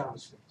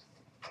JavaScript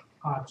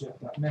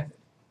object dot method.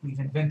 We've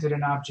invented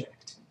an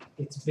object.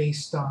 It's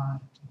based on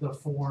the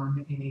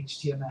form in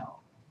HTML.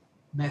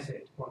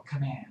 Method or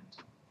command,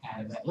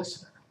 add event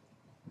listener.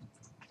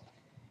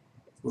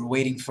 We're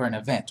waiting for an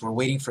event. We're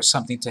waiting for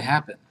something to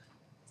happen.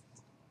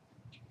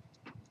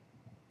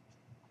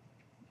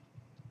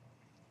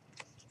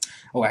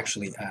 Oh,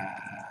 actually,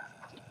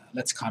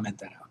 let's comment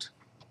that out.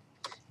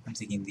 I'm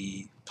thinking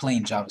the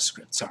plain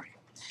JavaScript, sorry.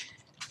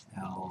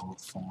 L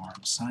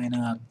form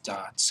signup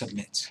dot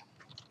submit.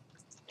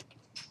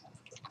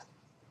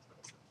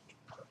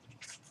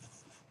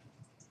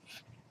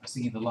 I was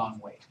thinking the long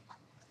way.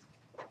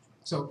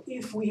 So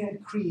if we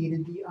had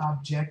created the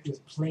object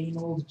with plain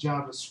old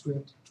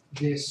JavaScript,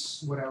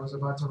 this, what I was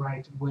about to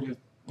write, would have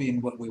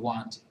been what we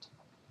wanted.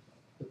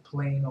 The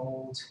plain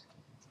old,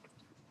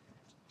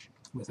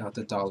 without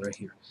the dollar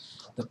here,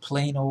 the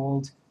plain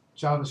old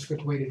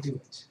JavaScript way to do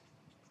it.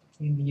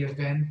 In the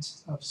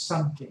event of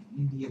something,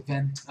 in the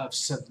event of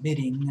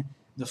submitting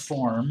the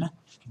form,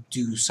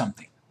 do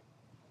something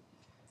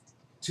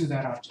to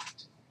that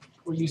object.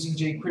 We're using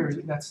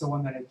jQuery, that's the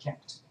one that I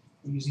kept.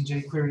 We're using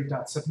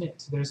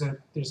jQuery.submit. There's a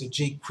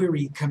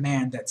jQuery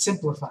command that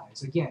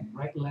simplifies. Again,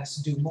 write less,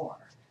 do more.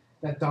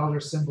 That dollar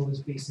symbol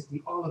is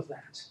basically all of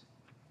that.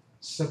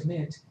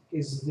 Submit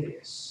is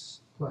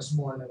this, plus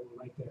more that will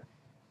right there.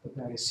 But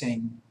that is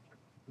saying,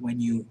 when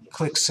you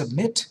click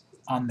submit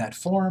on that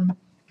form,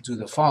 do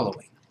the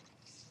following.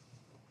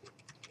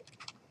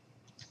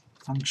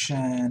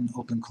 Function,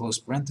 open close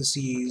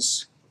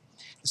parentheses.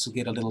 This will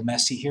get a little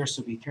messy here,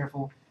 so be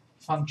careful.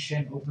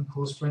 Function, open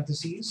close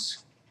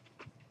parentheses.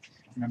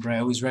 Remember, I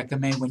always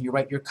recommend when you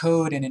write your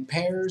code and in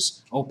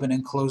pairs, open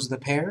and close the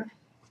pair.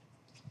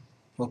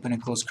 Open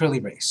and close curly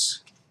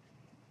brace.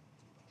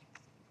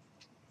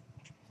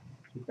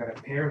 We've got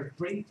a pair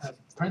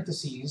of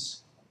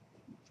parentheses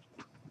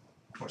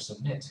for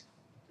submit.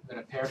 We've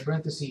got a pair of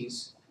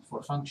parentheses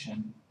for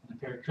function, and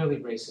a pair of curly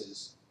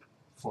braces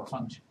for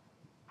function.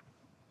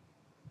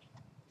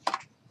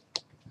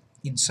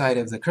 Inside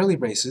of the curly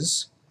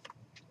braces,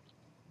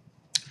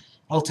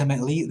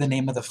 ultimately the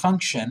name of the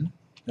function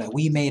that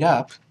we made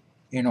up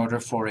in order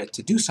for it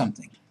to do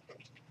something.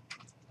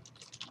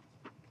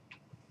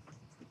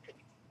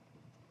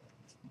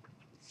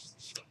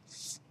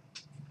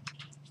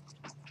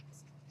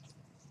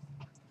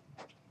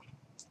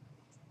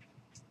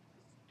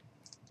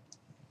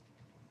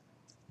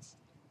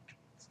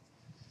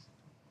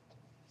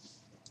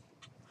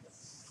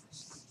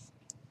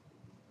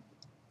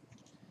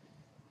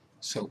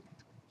 So,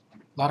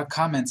 a lot of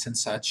comments and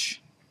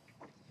such,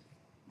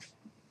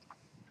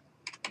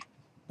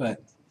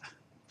 but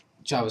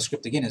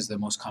JavaScript, again, is the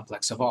most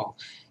complex of all.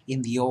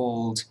 In the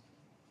old,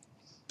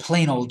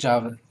 plain old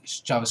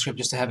JavaScript,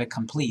 just to have it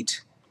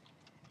complete,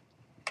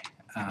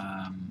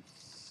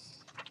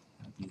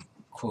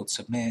 quote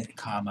submit,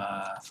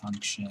 comma,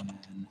 function,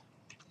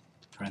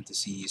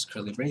 parentheses,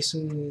 curly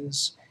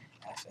braces,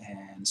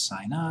 fn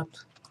sign up,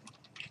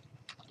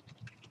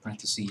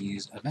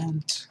 parentheses,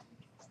 event,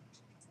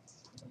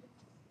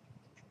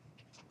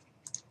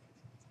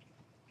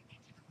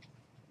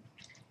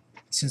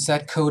 since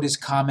that code is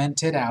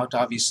commented out,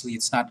 obviously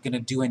it's not going to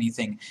do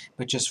anything,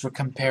 but just for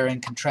compare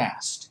and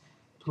contrast.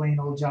 Plain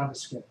old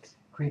JavaScript,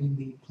 creating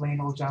the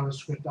plain old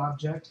JavaScript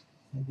object,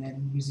 and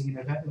then using an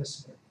event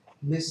listener.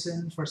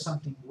 Listen for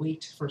something,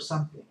 wait for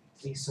something.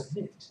 They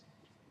submit.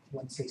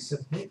 Once they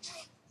submit,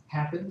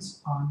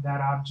 happens on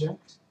that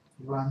object,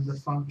 run the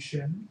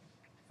function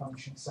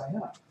sign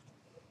up.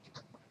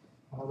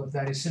 All of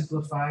that is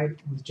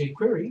simplified with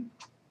jQuery.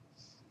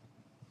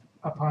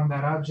 Upon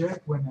that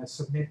object, when a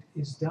submit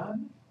is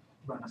done,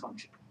 run a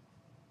function.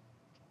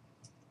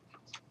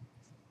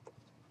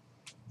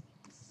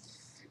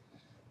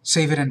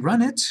 Save it and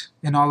run it,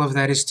 and all of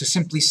that is to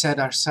simply set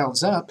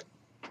ourselves up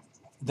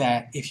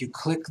that if you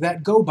click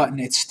that go button,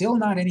 it's still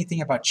not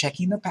anything about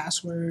checking the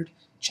password,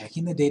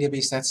 checking the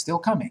database, that's still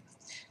coming.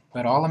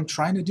 But all I'm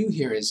trying to do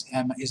here is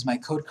my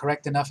code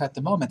correct enough at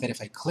the moment that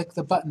if I click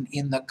the button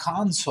in the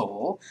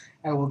console,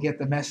 I will get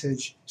the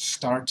message,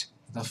 start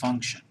the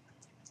function.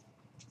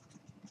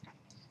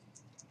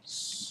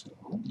 So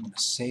I'm going to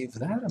save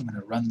that. I'm going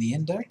to run the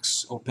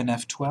index, open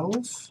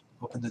F12,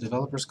 open the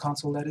developer's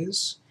console, that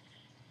is.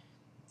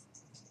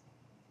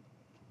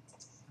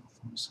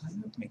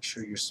 Sign up. Make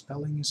sure your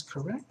spelling is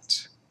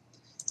correct.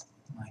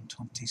 Line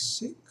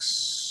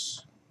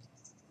 26.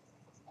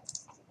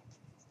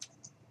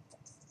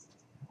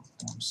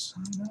 Form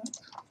sign up.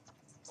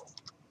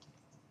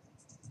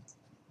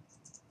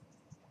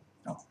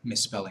 Oh,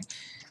 misspelling.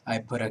 I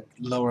put a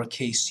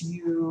lowercase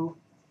u,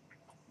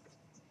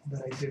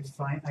 but I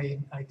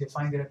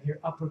defined it up here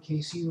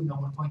uppercase u. No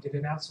one pointed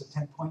it out, so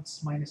 10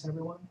 points minus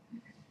everyone.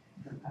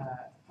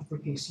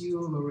 Uppercase u,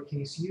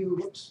 lowercase u.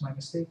 Whoops, my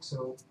mistake.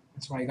 So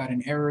that's why I got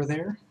an error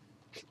there.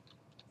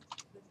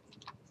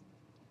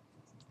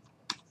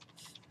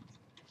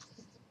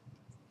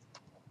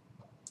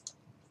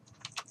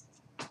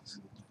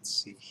 So let's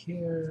see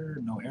here,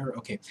 no error.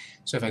 Okay,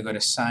 so if I go to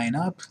sign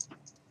up,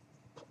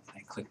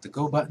 I click the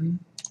go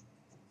button.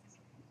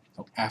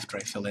 Oh, after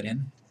I fill it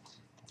in.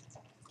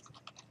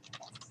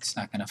 It's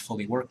not going to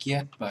fully work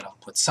yet, but I'll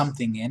put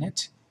something in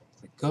it.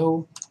 Click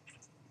go.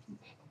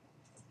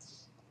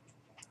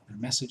 Other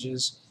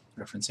messages.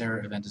 Reference error,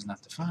 event is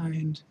not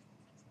defined.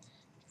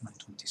 Line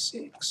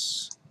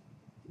 26.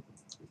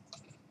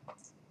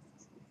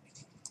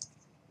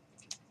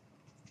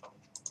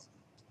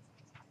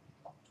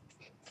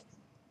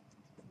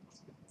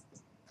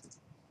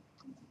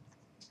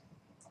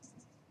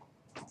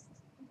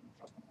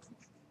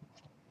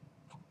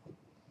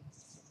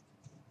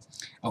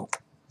 Oh,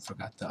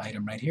 forgot the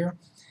item right here.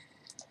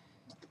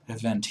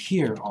 Event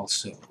here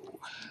also,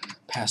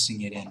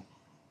 passing it in.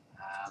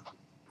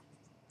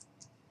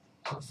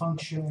 So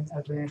function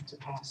event to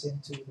pass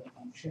into the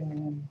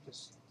function,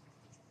 just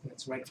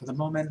that's right for the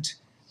moment.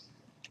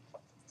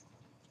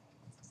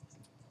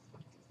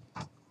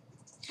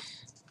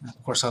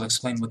 Of course, I'll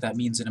explain what that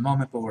means in a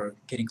moment, but we're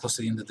getting close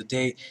to the end of the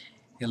day.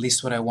 At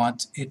least what I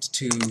want it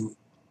to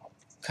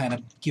kind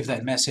of give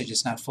that message.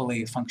 It's not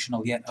fully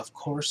functional yet, of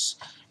course.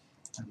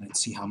 And let's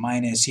see how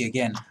mine is. See,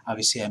 again,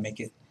 obviously I make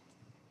it,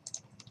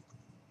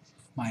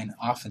 mine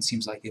often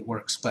seems like it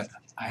works, but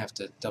I have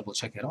to double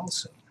check it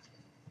also.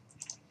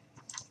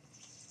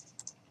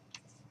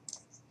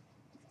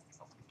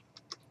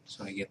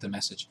 So I get the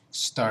message,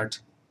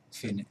 start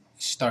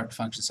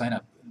function sign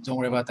up. Don't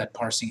worry about that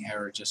parsing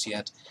error just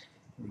yet.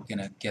 We're going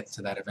to get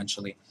to that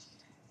eventually.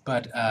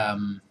 But I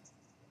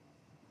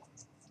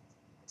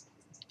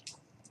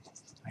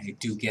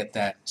do get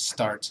that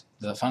start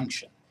the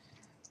function.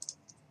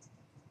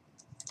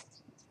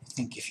 I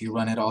think if you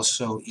run it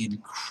also in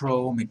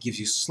Chrome, it gives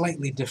you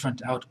slightly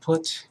different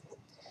output.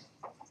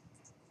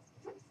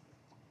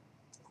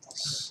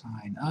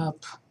 Sign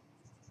up.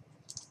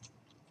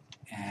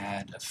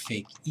 Add a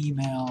fake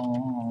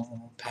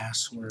email,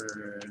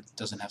 password,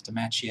 doesn't have to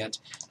match yet.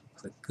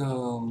 Click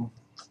go.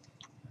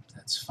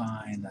 That's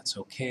fine, that's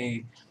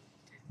okay.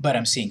 But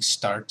I'm seeing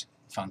start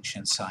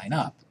function sign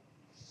up.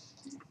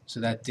 So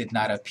that did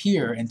not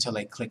appear until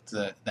I clicked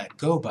that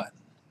go button.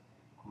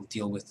 We'll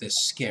deal with this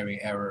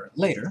scary error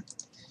later.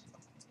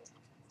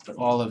 But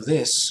all of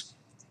this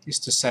is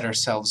to set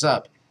ourselves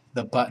up.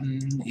 The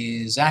button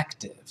is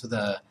active.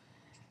 The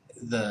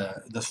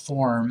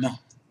form,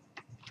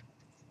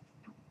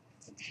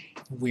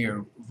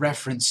 we're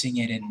referencing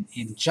it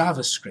in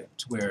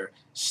JavaScript. We're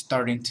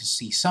starting to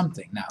see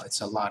something. Now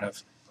it's a lot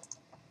of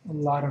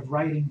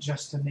writing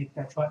just to make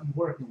that button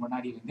work, and we're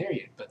not even there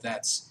yet, but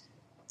that's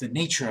the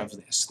nature of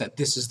this, that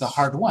this is the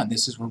hard one.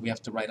 This is where we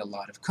have to write a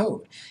lot of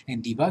code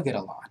and debug it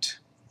a lot.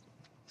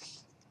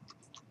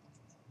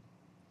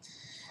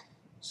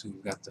 So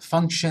we've got the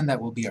function that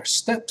will be our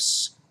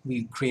steps.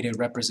 We create a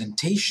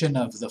representation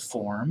of the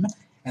form,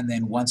 and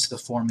then once the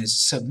form is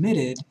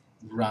submitted,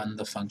 run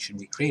the function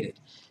we created.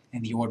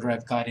 And the order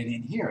I've got it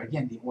in here,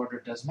 again, the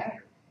order does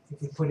matter.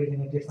 If we put it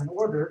in a different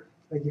order,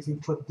 like if we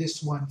put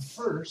this one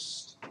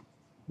first,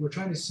 we're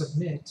trying to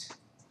submit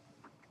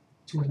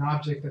to an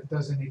object that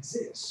doesn't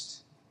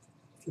exist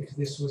if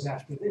this was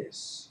after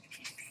this.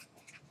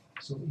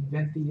 So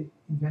invent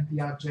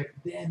the object,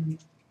 then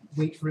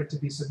wait for it to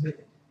be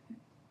submitted.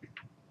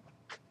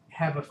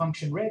 Have a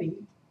function ready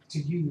to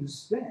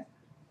use then.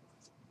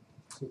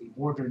 So the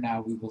order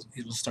now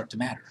it will start to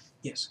matter.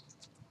 Yes?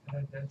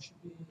 That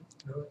should be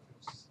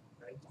lowercase,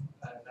 right?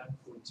 Line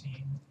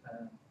 14,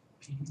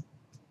 P.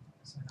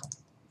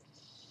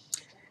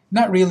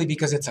 Not really,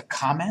 because it's a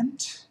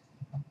comment.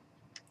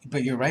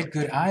 But you're right,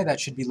 good eye, that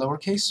should be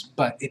lowercase,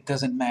 but it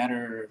doesn't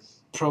matter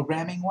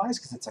programming-wise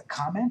because it's a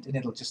comment and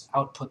it'll just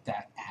output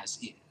that as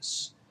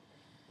is.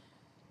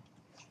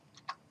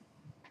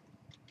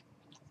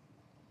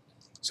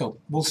 So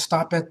we'll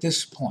stop at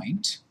this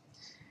point.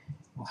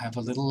 We'll have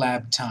a little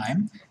lab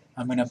time.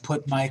 I'm going to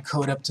put my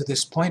code up to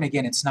this point.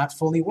 Again, it's not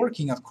fully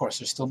working, of course,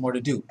 there's still more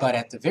to do. But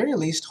at the very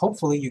least,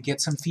 hopefully you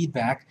get some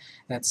feedback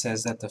that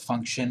says that the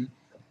function,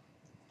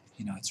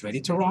 you know, it's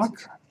ready to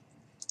rock.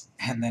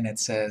 And then it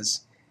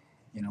says,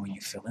 you know, when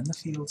you fill in the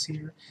fields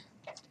here,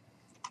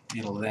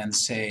 it'll then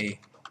say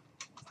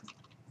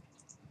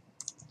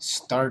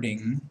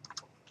starting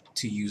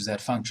to use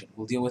that function.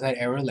 We'll deal with that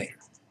error later.